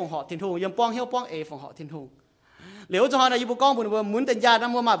chế phòng họ thiên hùng dương quang hiếu quang phòng họ thiên hùng nếu cho họ là yêu con buồn muốn tên gia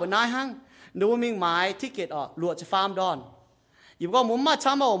năm mua mà bữa nay hăng nếu mình买 ticket lụaจะ farm ดอนyêu con muốn mà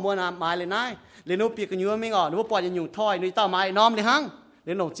chăm vào mua là买เลยนายเลยนู้ปีกันอยู่mình nếuปล่อยจะอยู่ถอยนู้ต่อไม้น้อมเลยหั่งเล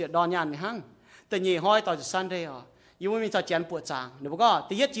ยหลงเจียดดอนยันเลยหั่งแต่ยี่ห้อยต่อจะ Sunday yêu mìnhจะเจียนปวดจางnếuก็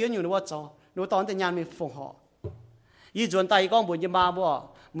ตีเจียนอยู่นู้จ่อนู้ตอนแต่ยันมีฝงห่อยี่จวนไตก้องบุญยมาบ่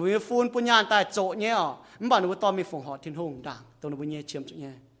มือฟูนปุญญาตายโจเนี่ยมันบอกนู้ตอนมีฝงห่อทิ้งหงด่างตัวนู้บุญเยี่ยเชื่อมจุเ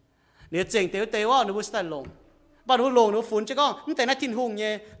นี่ยเนี่ยเจ๋งเต๋อนู้สไตล์ลงบ้านหนูลงหนูฝุ่นจะก็มันแต่หน้าทินหงเนี่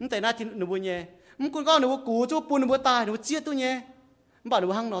ยมันแต่หน้าทินหนูบุญเนี่ยมันคุณก็หนูกูจูปูนหนูตายหนูเจี๊ยตัวเนี่ยมันบ้านหนู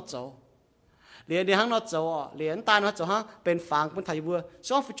หั่งนอโจเรียนหั่งนอโจเรียนตายนอโจฮะเป็นฝังเป็นไทยบัว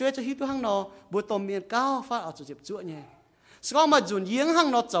ซ้อมฝึกช่วยจะฮิตตัวหั่งนอบัวตมเมียนก้าวฟาดเอาจุดเจ็บจุดเนี่ยซ้อมมาจุนยิงหั่ง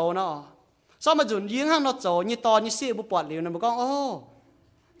นอโจเนาะซ้อมมาจุนยิงหั่งนอโจนี่ตอนนี่เสียบุปผาเหลวนะมันก็โอ้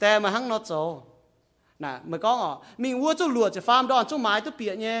แต่มาหั่งนอโจน่ะมันก็มีวัวจุหลวดจะฟาร์มดอนจุไม้จุเปี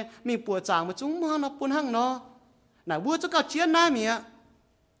ยเนี่ยมีปัวจางมาจุ้งมาเนาะปุ่นหั่งเนาะน่ะบัวจะก็เชียนหน้าเมีย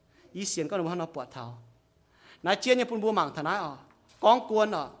ยี่เสียงก็หนูว่าเราปวดเท้าน่ะเชียนเนี่ยปุ่นบัวหมั่งทนายกองกวน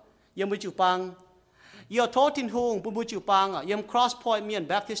ยังบัวจิ๋วปังเยี่ยวโททินหงปุ่นบัวจิ๋วปังยัง cross point เมียน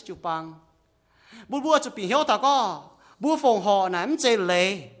Baptist จิ๋วปังบัวจะปีเหี้ยวแต่ก็บัวฝงห่อนั้นเจเลย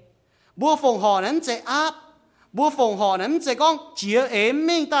บัวฝงห่อนั้นเจอัพบัวฝงห่อนั้นเจก้องเจี๋ย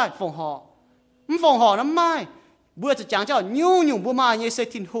มิ่งใต้ฝงห่อมันฝงห่อนั้นไม่บัวจะจางเจ้ายุ่งบัวมาเนี่ยเซ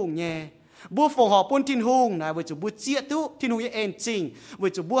ทินหงเนี่ยบัวฝงห่อปุ่นทินหงนะบัวจะบัวเจี๊ยตุทินหงยังเอ็นจริงบัว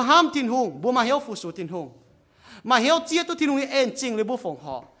จะบัวห้ามทินหงบัวมาเหี้ยวฟูสูทินหงมาเหี้ยวเจี๊ยตุทินหงยังเอ็นจริงเลยบัวฝง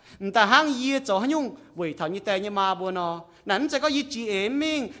ห่อแต่ห้างยี่จะให้ยุ่งบัวทำยี่แต่ยี่มาบัวเนาะนั้นจะก็ยี่จี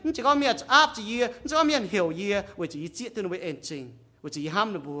มิ่งนั่นจะก็มีอัพจียี่นั่นจะก็มีเหี่ยวยี่บัวจะยี่เจี๊ยตุนบัวเอ็นจริงบัวจะยี่ห้าม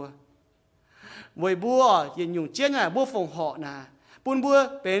นะบัวบัวยังยุ่งเจี๊ยเนี่ยบัวฝงห่อนะปุ่นบัว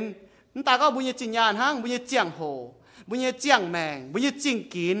เป็นนั่นแต่ก็บัวยี่จินยานห้างบัวยี่เจียงโหบัวยี่เจียงแมงบัวยี่จิง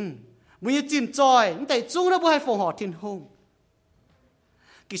กินบุญจินจอยแต่จุ้งแล้วบุให้ฝงห่อทินหง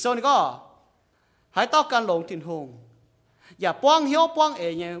กิโซนี่ก็ให้ต้องการหลงทินหงอย่าป้องเหี้ยวป้องเ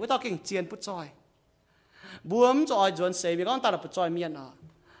นี่ยไม่ต้องเก่งเจียนปุจอยบัวมันจอยจวนเสียมีก้อนตาปุจอยเมียน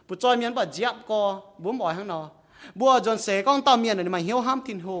ปุจอยเมียนปัดเจี๊ยบก็บัวบ่อยข้างนอบัวจวนเสียก้อนตาเมียนเนี่ยมาเหี้ยวห้าม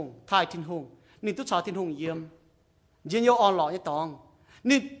ทินหงถ่ายทินหงนี่ตุ๊ชาวทินหงเยี่ยมเยี่ยมโยอ่อนหล่อยี่ตอง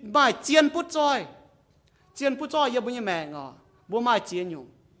นี่ไม่เจียนปุจอยเจียนปุจอยเยี่ยมบุญแมงบัวไม่เจียนอยู่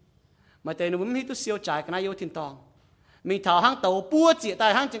mà tại nó muốn hít tu siêu trái cái này yêu thiên tòng mình thảo hang tàu bua chỉ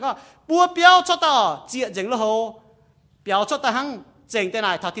tại hang chỉ có bua béo cho tao chỉ dừng là hồ béo cho tao hang dừng tại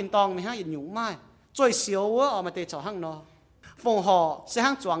này thảo thiên tòng mình hang yên nhúng mai最少mà tại chảo hang nó phòng họ sẽ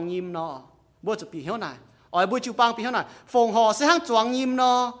hang choàng nhím nó bua chụp bị héo này ở bua chụp băng bị héo này phòng họ sẽ hang choàng nhím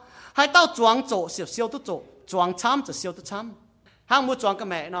nó hai tao choàng chỗ siêu siêu tu chỗ choàng chăm就siêu tu chăm hang mua choàng cái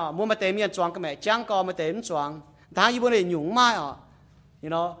mẹ nó mua mà tại miền choàng cái mẹ trang co mà tại choàng thằng yêu bữa này nhúng mai you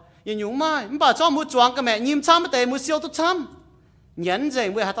knowยังยุ่งไม่ไม่ป่าชอบมือจวงกับแม่ยิ้มช้ำไม่เตะมือเสียวตุช้ำยันเจง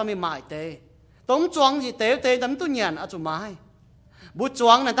เว้ยหาตอนไม่หมายเตะต้มจวงจีเตะเตะดำตุยันอาจุไม้บุจ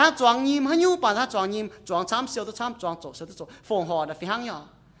วงเนี่ยถ้าจวงยิ้มให้ยุ่งป่าถ้าจวงยิ้มจวงช้ำเสียวตุช้ำจวงโจเสียวตุโจฝงห่อเนี่ยฝีหางยอ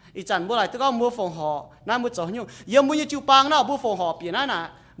อีจันบุไรตัวก็มือฝงห่อน้ำมือโจให้ยุ่งยังมือจิ้วปังเนาะบุฝงห่อเปลี่ยนน่ะ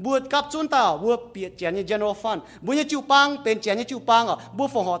บุกับจุนเต่าบุเปลี่ยนเจียนยี่ general fund บุจิ้วปังเป็นเจียนยี่จิ้วปังบุ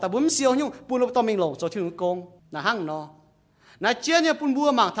ฝงห่อแต่บุ้มเสียวยุ่งบุลต้องมีหลงโจถึงกงน่ะหั่งเนาะนายเจ้าเนี่ยปุ่นบัว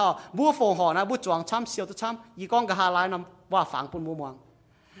หมางเท่าบัวฝงห่อนะบัวจวงช้ำเสียวตัวช้ำยี่ก้องกะหาลายนำว่าฝังปุ่นบัวมวง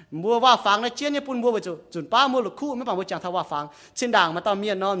บัวว่าฝังนายเจ้าเนี่ยปุ่นบัวไปจุนป้าบัวหลุดคู่ไม่ปังบัวจังท่าว่าฝังเช่นด่างมาตอนเมี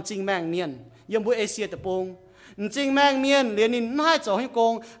ยนนอนจริงแมงเมียนยังบัวเอเชียตะปง จริงแมงเมียนเรียนนี่น่าจะให้โก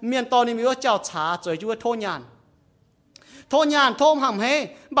งเมียนตอนนี้มีว่าเจ้าฉาจ่อยจัวโทญานโทญานโทมห่ำเฮ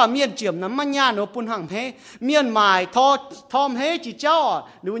บ่าเมียนเจียมน้ำมันญานโอปุ่นห่ำเฮเมียนหมายทอมเฮจีเจ้า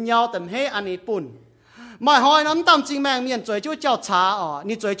หรือยาวแต่เฮอันนี้ปุ่นหมายหอยน้ำตำจริงแมงเมียนจ่อยจัวเจ้าฉา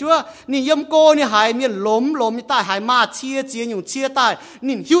นี่จ่อยจัวนี่ยมโกนี่หายเมียนล้มนี่ตายหายมาเชียเจียอยู่เชียตาย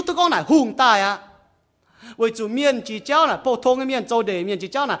นี่หิวตะก้องไหนหุ่งตายอะ为主面只教呢，普通的面做的面只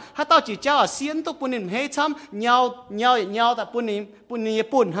教呢，他到只教啊，先都不能黑参，鸟的不能也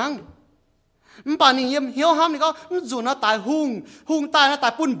不行。唔把你也晓喊你讲，做那大轰大那大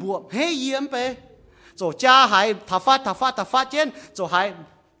半部，黑烟呗，做家还他发间，做还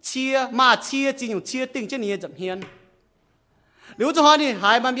切马切只用切定这你也怎偏？留住他你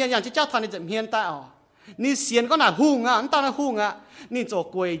还慢变样，就教他你怎偏带哦？你先个那轰啊，你到那轰啊，你做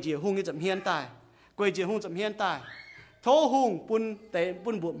贵节轰你怎偏带？quay chiều hung chậm hiện tại thô hung bún tế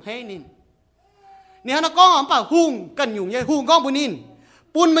bún buồm hay nín nè nó có ông bảo hung cần nhung như hung con bún nín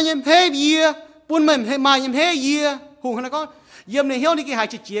bún mà nhầm hay bia bún mà nhầm hay bia hung nó có yếm này hiếu đi cái hai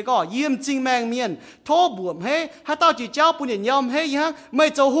chỉ chia có yếm chính mang miền thô buồm hay hai tao chỉ cháu bún điện yếm hay ha mấy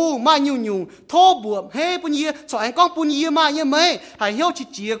châu hung mà nhung thô buồm hay bún yếm cho anh con bún yếm mà yếm mấy hai hiếu chỉ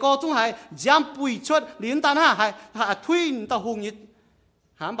chia có chúng hai giam bùi chuột liên tan ha hai thui tao hung như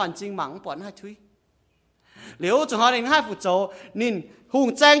hàm bản chính mắng bọn hai thui nếu chúng họ đến hai phụ châu nín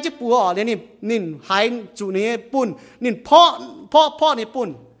hùng trang chiếc bùa để nín hai chủ này bùn nín po này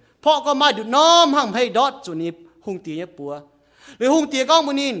bùn po có mai được nôm hằng hay đót chủ này hùng tía nhé bùa nếu hùng tía con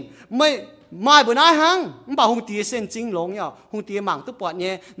bùn nín mấy mai bữa nay hăng bảo hùng tía sen chính lông nhở hùng tía mảng tức bọt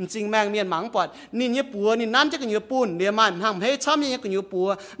nhé chính mang miền mảng bọt nín nhé bùa nín nắn chắc cái nhớ bùn để mai hằng hay chăm nhé cái nhớ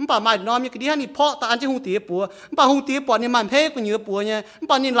bùa bảo mai nôm nhé cái đi hắn nín po ta ăn chắc hùng tía bùa bảo hùng tía bọt nín mai hay cái nhớ bùa nhé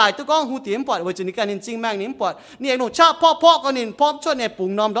bảo nín lại tức con hùng tía bọt với chủ này cái nín chính mang nín bọt nín anh cha po có nín po cho này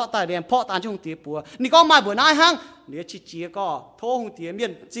bùng nôm đó tại đèn po ta ăn chắc hùng tía bùa nín có mai bữa nay hăng nếu chỉ chia có thô hùng tía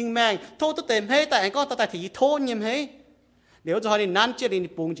miền chính mang thô tức tèm hay tại anh có tại thì thô nhầm hay nếu cho nín nắn chết nín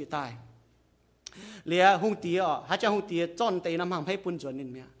bùng chỉ tàiเลี้ยหุ่งตีหาจะหุ่งตีจ้อนเตน้ำหำให้ปุ่นจวนนิน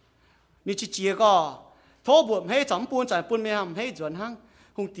เมียนี่ชิเจียก็โทบวมให้จอมปุ่นจ่ายปุ่นไม่หำให้จวนหั่ง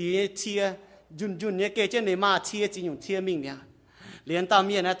หุ่งตีเชียยุนเนี่ยเกเจนในมาเชียจริงอยู่เชียมิงเนี่ยเลี้ยนตามเ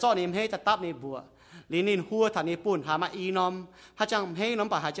มียนะจ้อนนิมให้ตะตับในบัวลีนินหัวฐานในปุ่นหามาอีนอมหาจังให้น้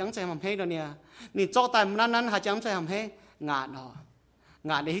ำป่าหาจังใจหำให้ตัวเนี่ยนี่จ้อตายนั้นหาจังใจหำให้งาน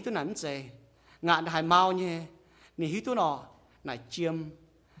งานในที่ตัวนั้นใจงานหายเมาเนี่ยนี่ที่ตัวหนอไหนเจียม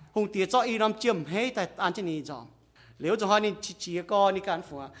hùng tía cho y năm chiêm hết tại ăn trên này rồi nếu cho họ nên chỉ có ní cán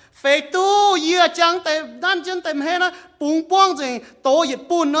phù phê tu yê chẳng tại đan chân tại hết nó bùng bong rồi tổ yết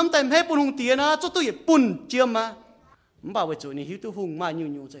bùn nấm tại hết bùn hùng tía nó cho tôi yết bùn chiêm mà bảo với chỗ này hiếu tu hùng mà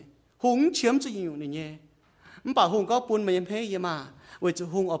nhiều rồi hùng chiếm cho nhiều này nhé bảo hùng có bùn mà em hết yê mà với chỗ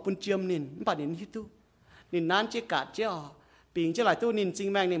hùng ở bùn chiêm nín bảo đến hiếu tu nín nan chế cát chế bình chế lại tu nín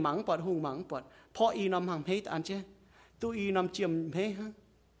chính mang nín mắng bọt hùng mắng bọtพอy năm hàng hết ăn chế tu y năm chiêm hết ha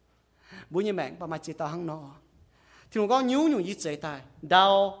bố như mẹ bà mai chỉ tao hăng nọ thì nó có nhú nhung y chế tài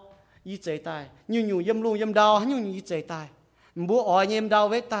đau y chế tài nhung yếm luôn yếm đau nhung y chế tài bố ở yếm đau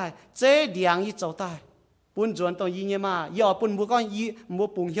với tài chế điang y châu tài bún chuẩn tao y nhé mà giờ bún bố con y bố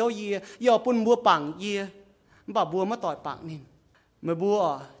bùng hiếu y giờ bún bố bằng y bà bố mất tỏi bằng nín mà bố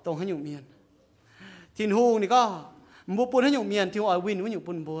ở tao hay nhung miền thì hu này có bố bún hay nhung miền thì ở win với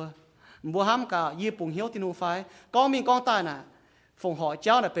nhung bố ham cả y bùng hiếu thì hu phải có mình con tài nè phụng họ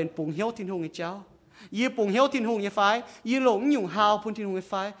cháu làเป็นปุ่งเหี้ยวทิ้งหงเจ้ายี่ปุ่งเหี้ยวทิ้งหงยี่ไฟยี่หลงอยู่หาวพุ่นทิ้งหงยี่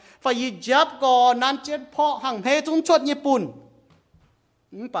ไฟไฟยี่จับก่อนนั้นเจ็ดพ่อหังเพจุ้งชดญี่ปุ่น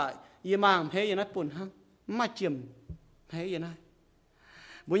ไม่ไปยี่มาหังเพยี่นั่นปุ่นหังมาเจียมเพยี่นั่น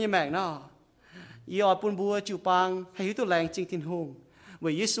บุญยี่แม่งเนาะยี่ออปุ่นบัวจิวปังให้ตัวแรงจริงทิ้งหงเว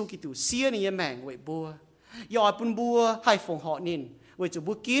ยเยซูกิตุเสียนี่ยี่แม่งเวยบัวยี่ออปุ่นบัวให้ฝงhọนินเวยจะ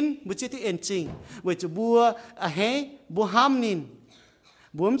บัวกินบัวเจ้าที่เอ็นจริงเวยจะบัวเฮ้บัวห้ามนิน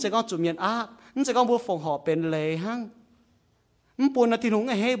บัวมันจะก้องจุดเมียนอาบมันจะก้องบัวฝงห่อเป็นเลยหั่งมันปุ่นนะทิ้งหง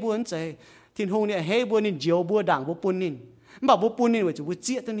ไอ้เฮ้บัวนั่นใจทิ้งหงเนี่ยเฮ้บัวนินเจียวบัวด่างบัวปุ่นนินมันบอกบัวปุ่นนินว่าจะบัวเ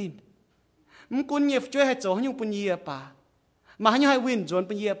จี๊ยตัวนินมันกุนเยียบช่วยให้โจให้ยุ่งปุ่นเยียป่ามาให้ยุ่งให้วินจวน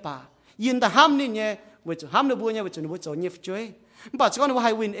ปุ่นเยียป่ายินแต่ห้ามนินเนี่ยว่าจะห้ามเนื้อบัวเนี่ยว่าจะบัวโจเยียบช่วยมันบอกจะก้องว่าใ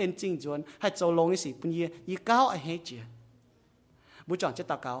ห้วินเอ็นจริงจวนให้โจลงในสีปุ่นเยียยี่ก้าวไอ้เฮ้เจียบัวจอนจะ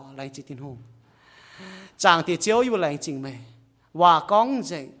ตาเก้าแรงจิตทิ้งหงจางที่เจียวอยู่แรงจริงไหมว่าก้องใ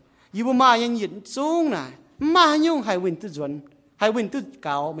จยูบมายังหยินสูงน่ะมายุ่งให้วินตุจวนให้วินตุเ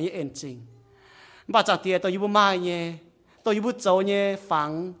ก่าไม่เอ็นจริงบาจากเตียตัวยูบมาเนี่ยตัวยูบโจเนี่ยฝัง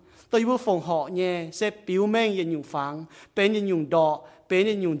ตัวยูบฝงเหาะเนี่ยเสพผิวแมงยันอยู่ฝังเป็นยันอยู่ดอกเป็น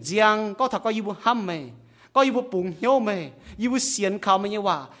ยันอยู่เจียงก็ถ้าก็ยูบห้ามไหม có yêu bùa bùng hiếu mày yêu bùa xiên khảo mày như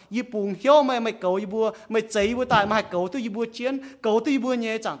hòa yêu bùng hiếu mày mày cầu yêu bùa mày cháy yêu bùa tài mày cầu tôi yêu bùa chiến cầu tôi yêu bùa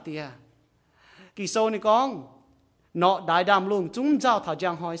nhẹ chẳng tiề kỳ sau này con nọ đại đàm luôn chúng giao thảo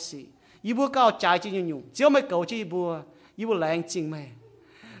giang hỏi xì yêu bùa cao trái chỉ nhiều nhung chiếu mày cầu chỉ yêu bùa leng chinh mày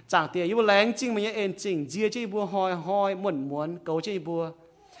chẳng tiề yêu bùa leng chinh mày như ên chinh chia chỉ bùa hoi muốn cầu chỉ bùa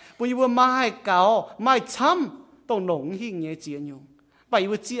yêu bùa mai cầu mai chăm tàu nồng hình nhẹ chia nhung bảy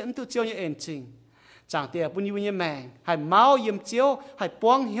bùa chiến tu chiếu như ên chinh chẳng tiề bùn yêu như mèn hay máu yếm chiếu hay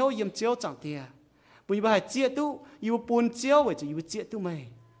quang hiếu yếm chiếu chẳng tiề bùn yêu hay chia tu yêu bùn chiếu vậy chỉ yêu chia tu mày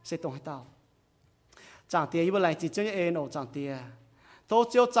sẽ tông hay tao chẳng tiề yêu lại chỉ chiếu như ên ổ chẳng tiề tô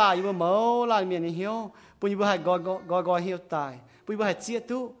chiếu trả yêu máu lại miền hiếu bùn yêu hay gọi hiếu tài bùn yêu hay chia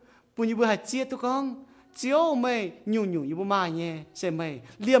tu bùn yêu hay chia tu con chiếu mày nhung yêu mai nhé sẽ mày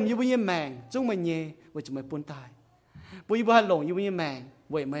liềm yêu như mèn chúng mày nhé vậy chúng mày bùn tài bùn yêu hay lồng yêu như mèn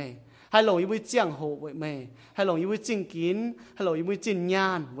vậy mày hay lồng yêu chiang hộ vậy mày hay lồng yêu chinh kín hay lồng yêu chinh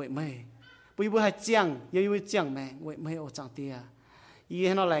nhan vậy mày yêu hay chiang mẹ vậy mày ở chẳng tia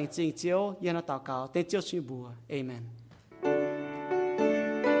y nó lành chinh chiếu y nó tạo cáo tên chiếu suy bùa amen.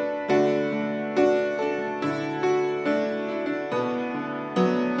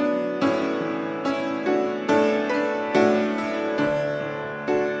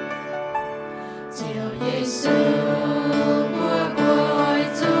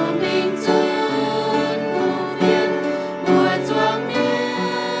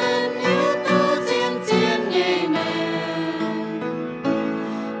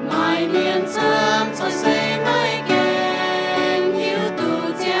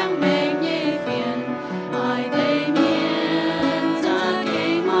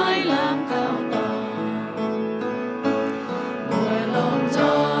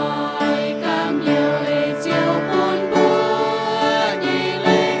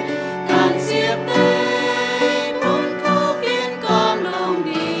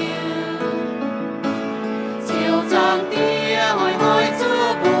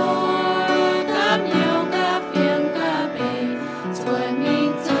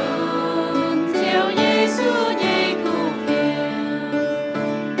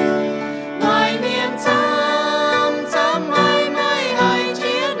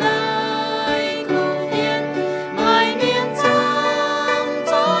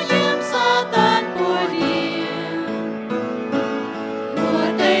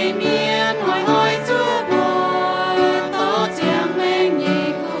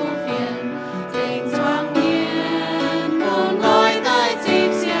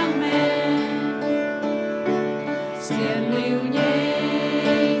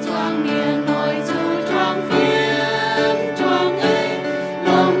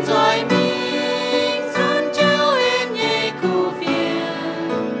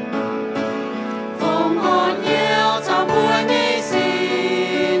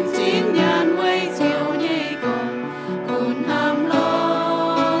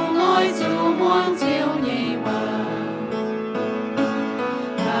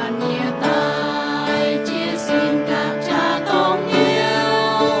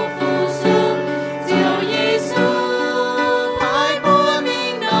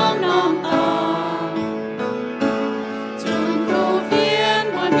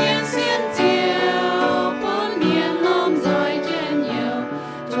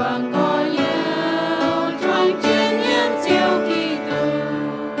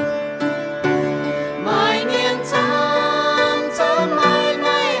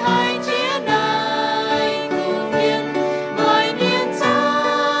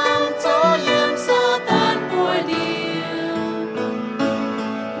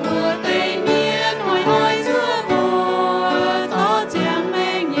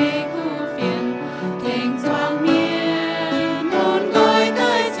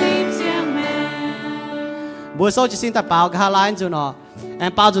 bữa sau chỉ xin ta bảo cái hai line cho nó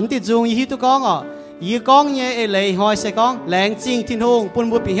em bảo chuẩn tiệt dùng ý tu con à ý con nhé lấy hỏi sẽ con leng chinh thiên hùng bún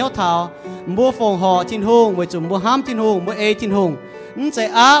bún bị hiếu thảo mua phòng họ thiên hùng với chúng mua ham thiên hùng mua thiên hùng sẽ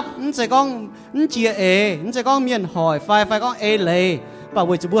áp sẽ con chia sẽ con miền hỏi phải con lấy bảo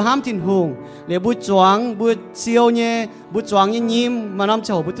với chúng mua ham thiên hùng để bút choáng bút siêu nhé bút choáng như nhím mà năm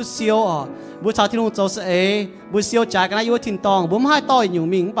chầu bút tu siêu à bút cháo thiên hùng châu sẽ bút siêu trái cái này yêu thiên tòng bút hai tỏi nhiều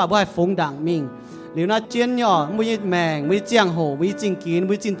mình bảo bút hai phồng đảng mình nếu nó chiên nhỏ mũi mèng mũi chiang hổ mũi chiên kín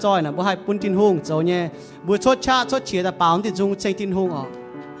mũi chiên trôi là bữa hai bún tin hung rồi nhé bữa chốt cha chốt chia là bảo thì dùng trên tin hung à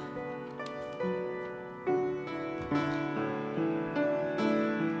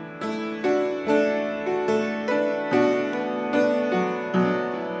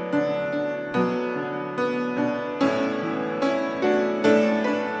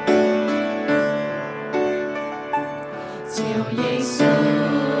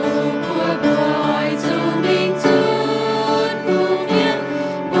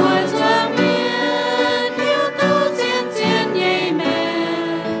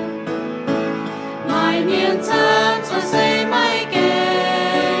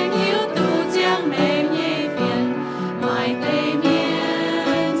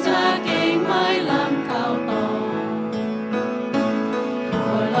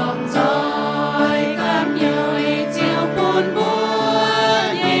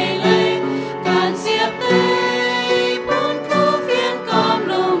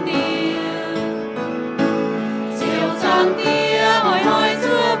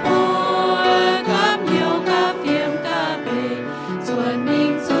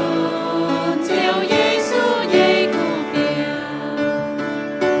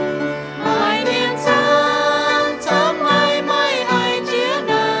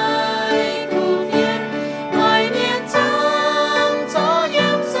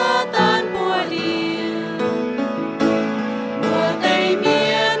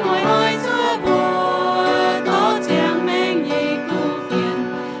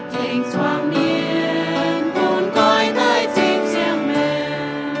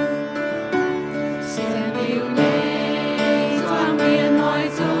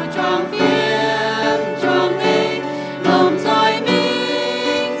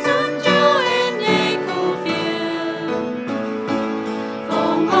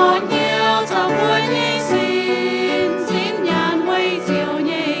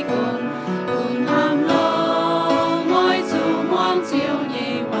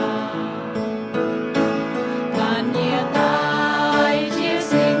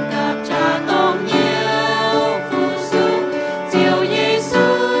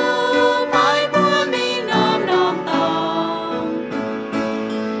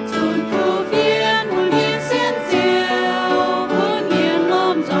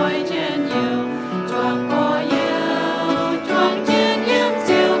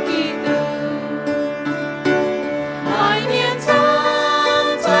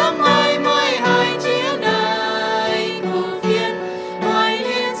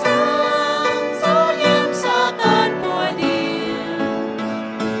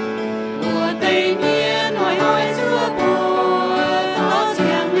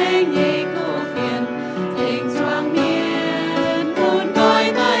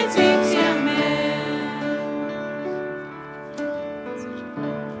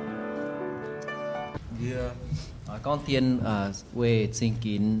con tiền về sinh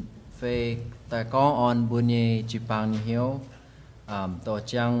kín về tại con on buôn nhẹ chỉ bằng hiếu tổ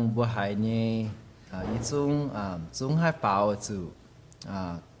trang bùa hải nhẹ ý dung hai bảo chủ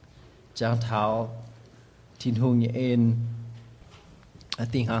trang tháo thiên hùng nhẹ en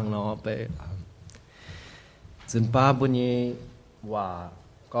tình hàng nó về dân ba buôn nhẹ và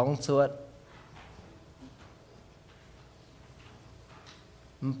con suốt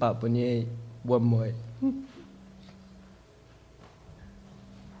bà buôn nhẹ buôn mồi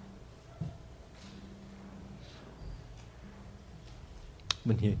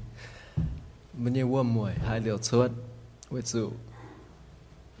mình như buôn mồi hai liều suốt với chủ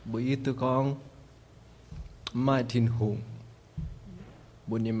bữa tụi con mai thiên hùng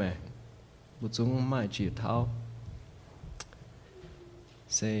buôn như mẹ bữa chúng mai chỉ tháo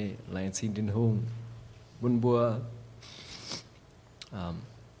sẽ lại xin thiên hùng buôn bùa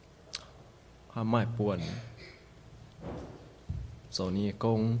hoa mai buồn rồi ní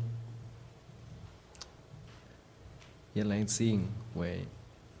công yên lãnh xin về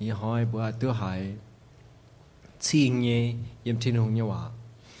ní hỏi bữa tiêu hải xin nhé yếm thiên hùng như vậy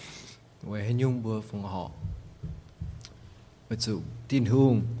về hình dung bữa phụng họ về chủ thiên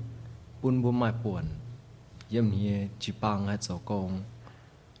hùng buôn bùa mai buồn yếm nhé chỉ bằng hai cháu công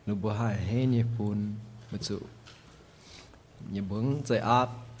nếu bữa hải hết nhé buồn về chủ nhé bướng dậy áp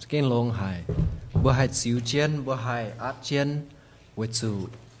cái lông hải bữa hải xíu chiến bữa hải áp chiến với chủ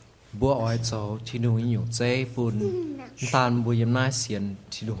bữa ỏi cháu thiên hùng nhiều dây buồn tàn bữa yếm nai xiên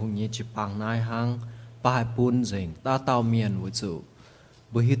thiên hùng nhé chỉ bằng nai hang ba hải buồn dình ta tàu miền với chủ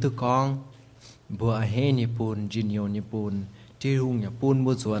bữa hít tụi con bữa hết nhé buồn chín nhiều nhé buồn thiên hùng nhé buồn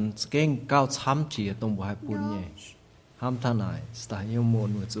bữa chuẩn cái cao chăm chỉ tông bữa hải buồn nhé ham than này ta yêu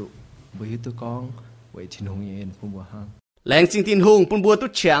môn với chủ bữa hít tụi con với thiên hùng nhé buồn bữa hang leng sinh thiên hùng buồn bùa tu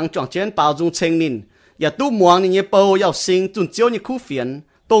chàng chọn chén bao dung chen nín ya tu muang ni bầu yao sinh tuần chiếu ni khu phiền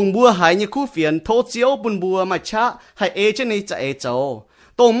tông bùa hải ni khu phiền thô chiếu buồn bùa mà cha hay ê trên này cha ê châu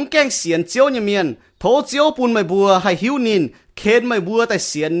tông keng xiên chiếu ni miền thô chiếu buồn mày bùa hay hiu nín khen mày bùa tại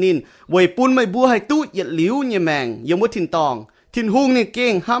xiên nín vậy buồn mày bùa hay tu yết liu ni mèng yếm mất thiên tòng thiên hùng ni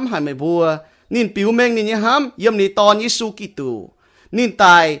keng ham hay mày bùa nín piu mèng ni ham yếm ni tòn Giêsu Kitô nín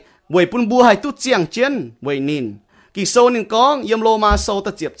tài vậy buồn bùa hay tu chiang chen vậy nín kỳ sâu nên con yếm lô ma sâu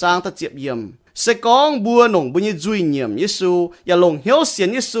ta chiệp trang ta chiệp yếm sẽ con bùa nồng bùa như duy nhiệm Giêsu ya lồng hiếu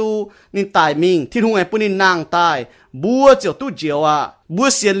xiên Giêsu nên tài mình thiên hùng ai bùa nên nàng tài bùa chiều tu chiều bùa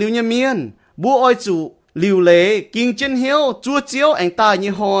xiên liu như miên bùa oi chủ liu lệ kinh chân hiếu chúa chiếu anh tài như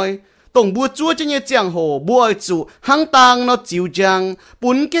hoi tổng bùa chúa cho như giang hồ bùa oi chủ hăng tang nó chiều giang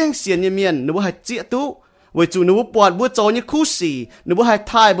bún keng xiên như miên nếu bùa hay chia tu với chủ nếu bùa bùa cho như khu xì nếu bùa hay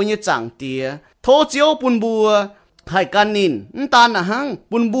thai bùa như chẳng tía thô chiếu bùn bùa hay can nín tan hăng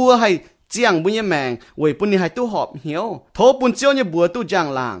bùn bùa hay chiang bùn như mèng với bùn như hay tu họp hiếu thô bùn chiếu như bùa tu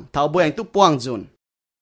giang làng thảo bùa anh tu quang dùn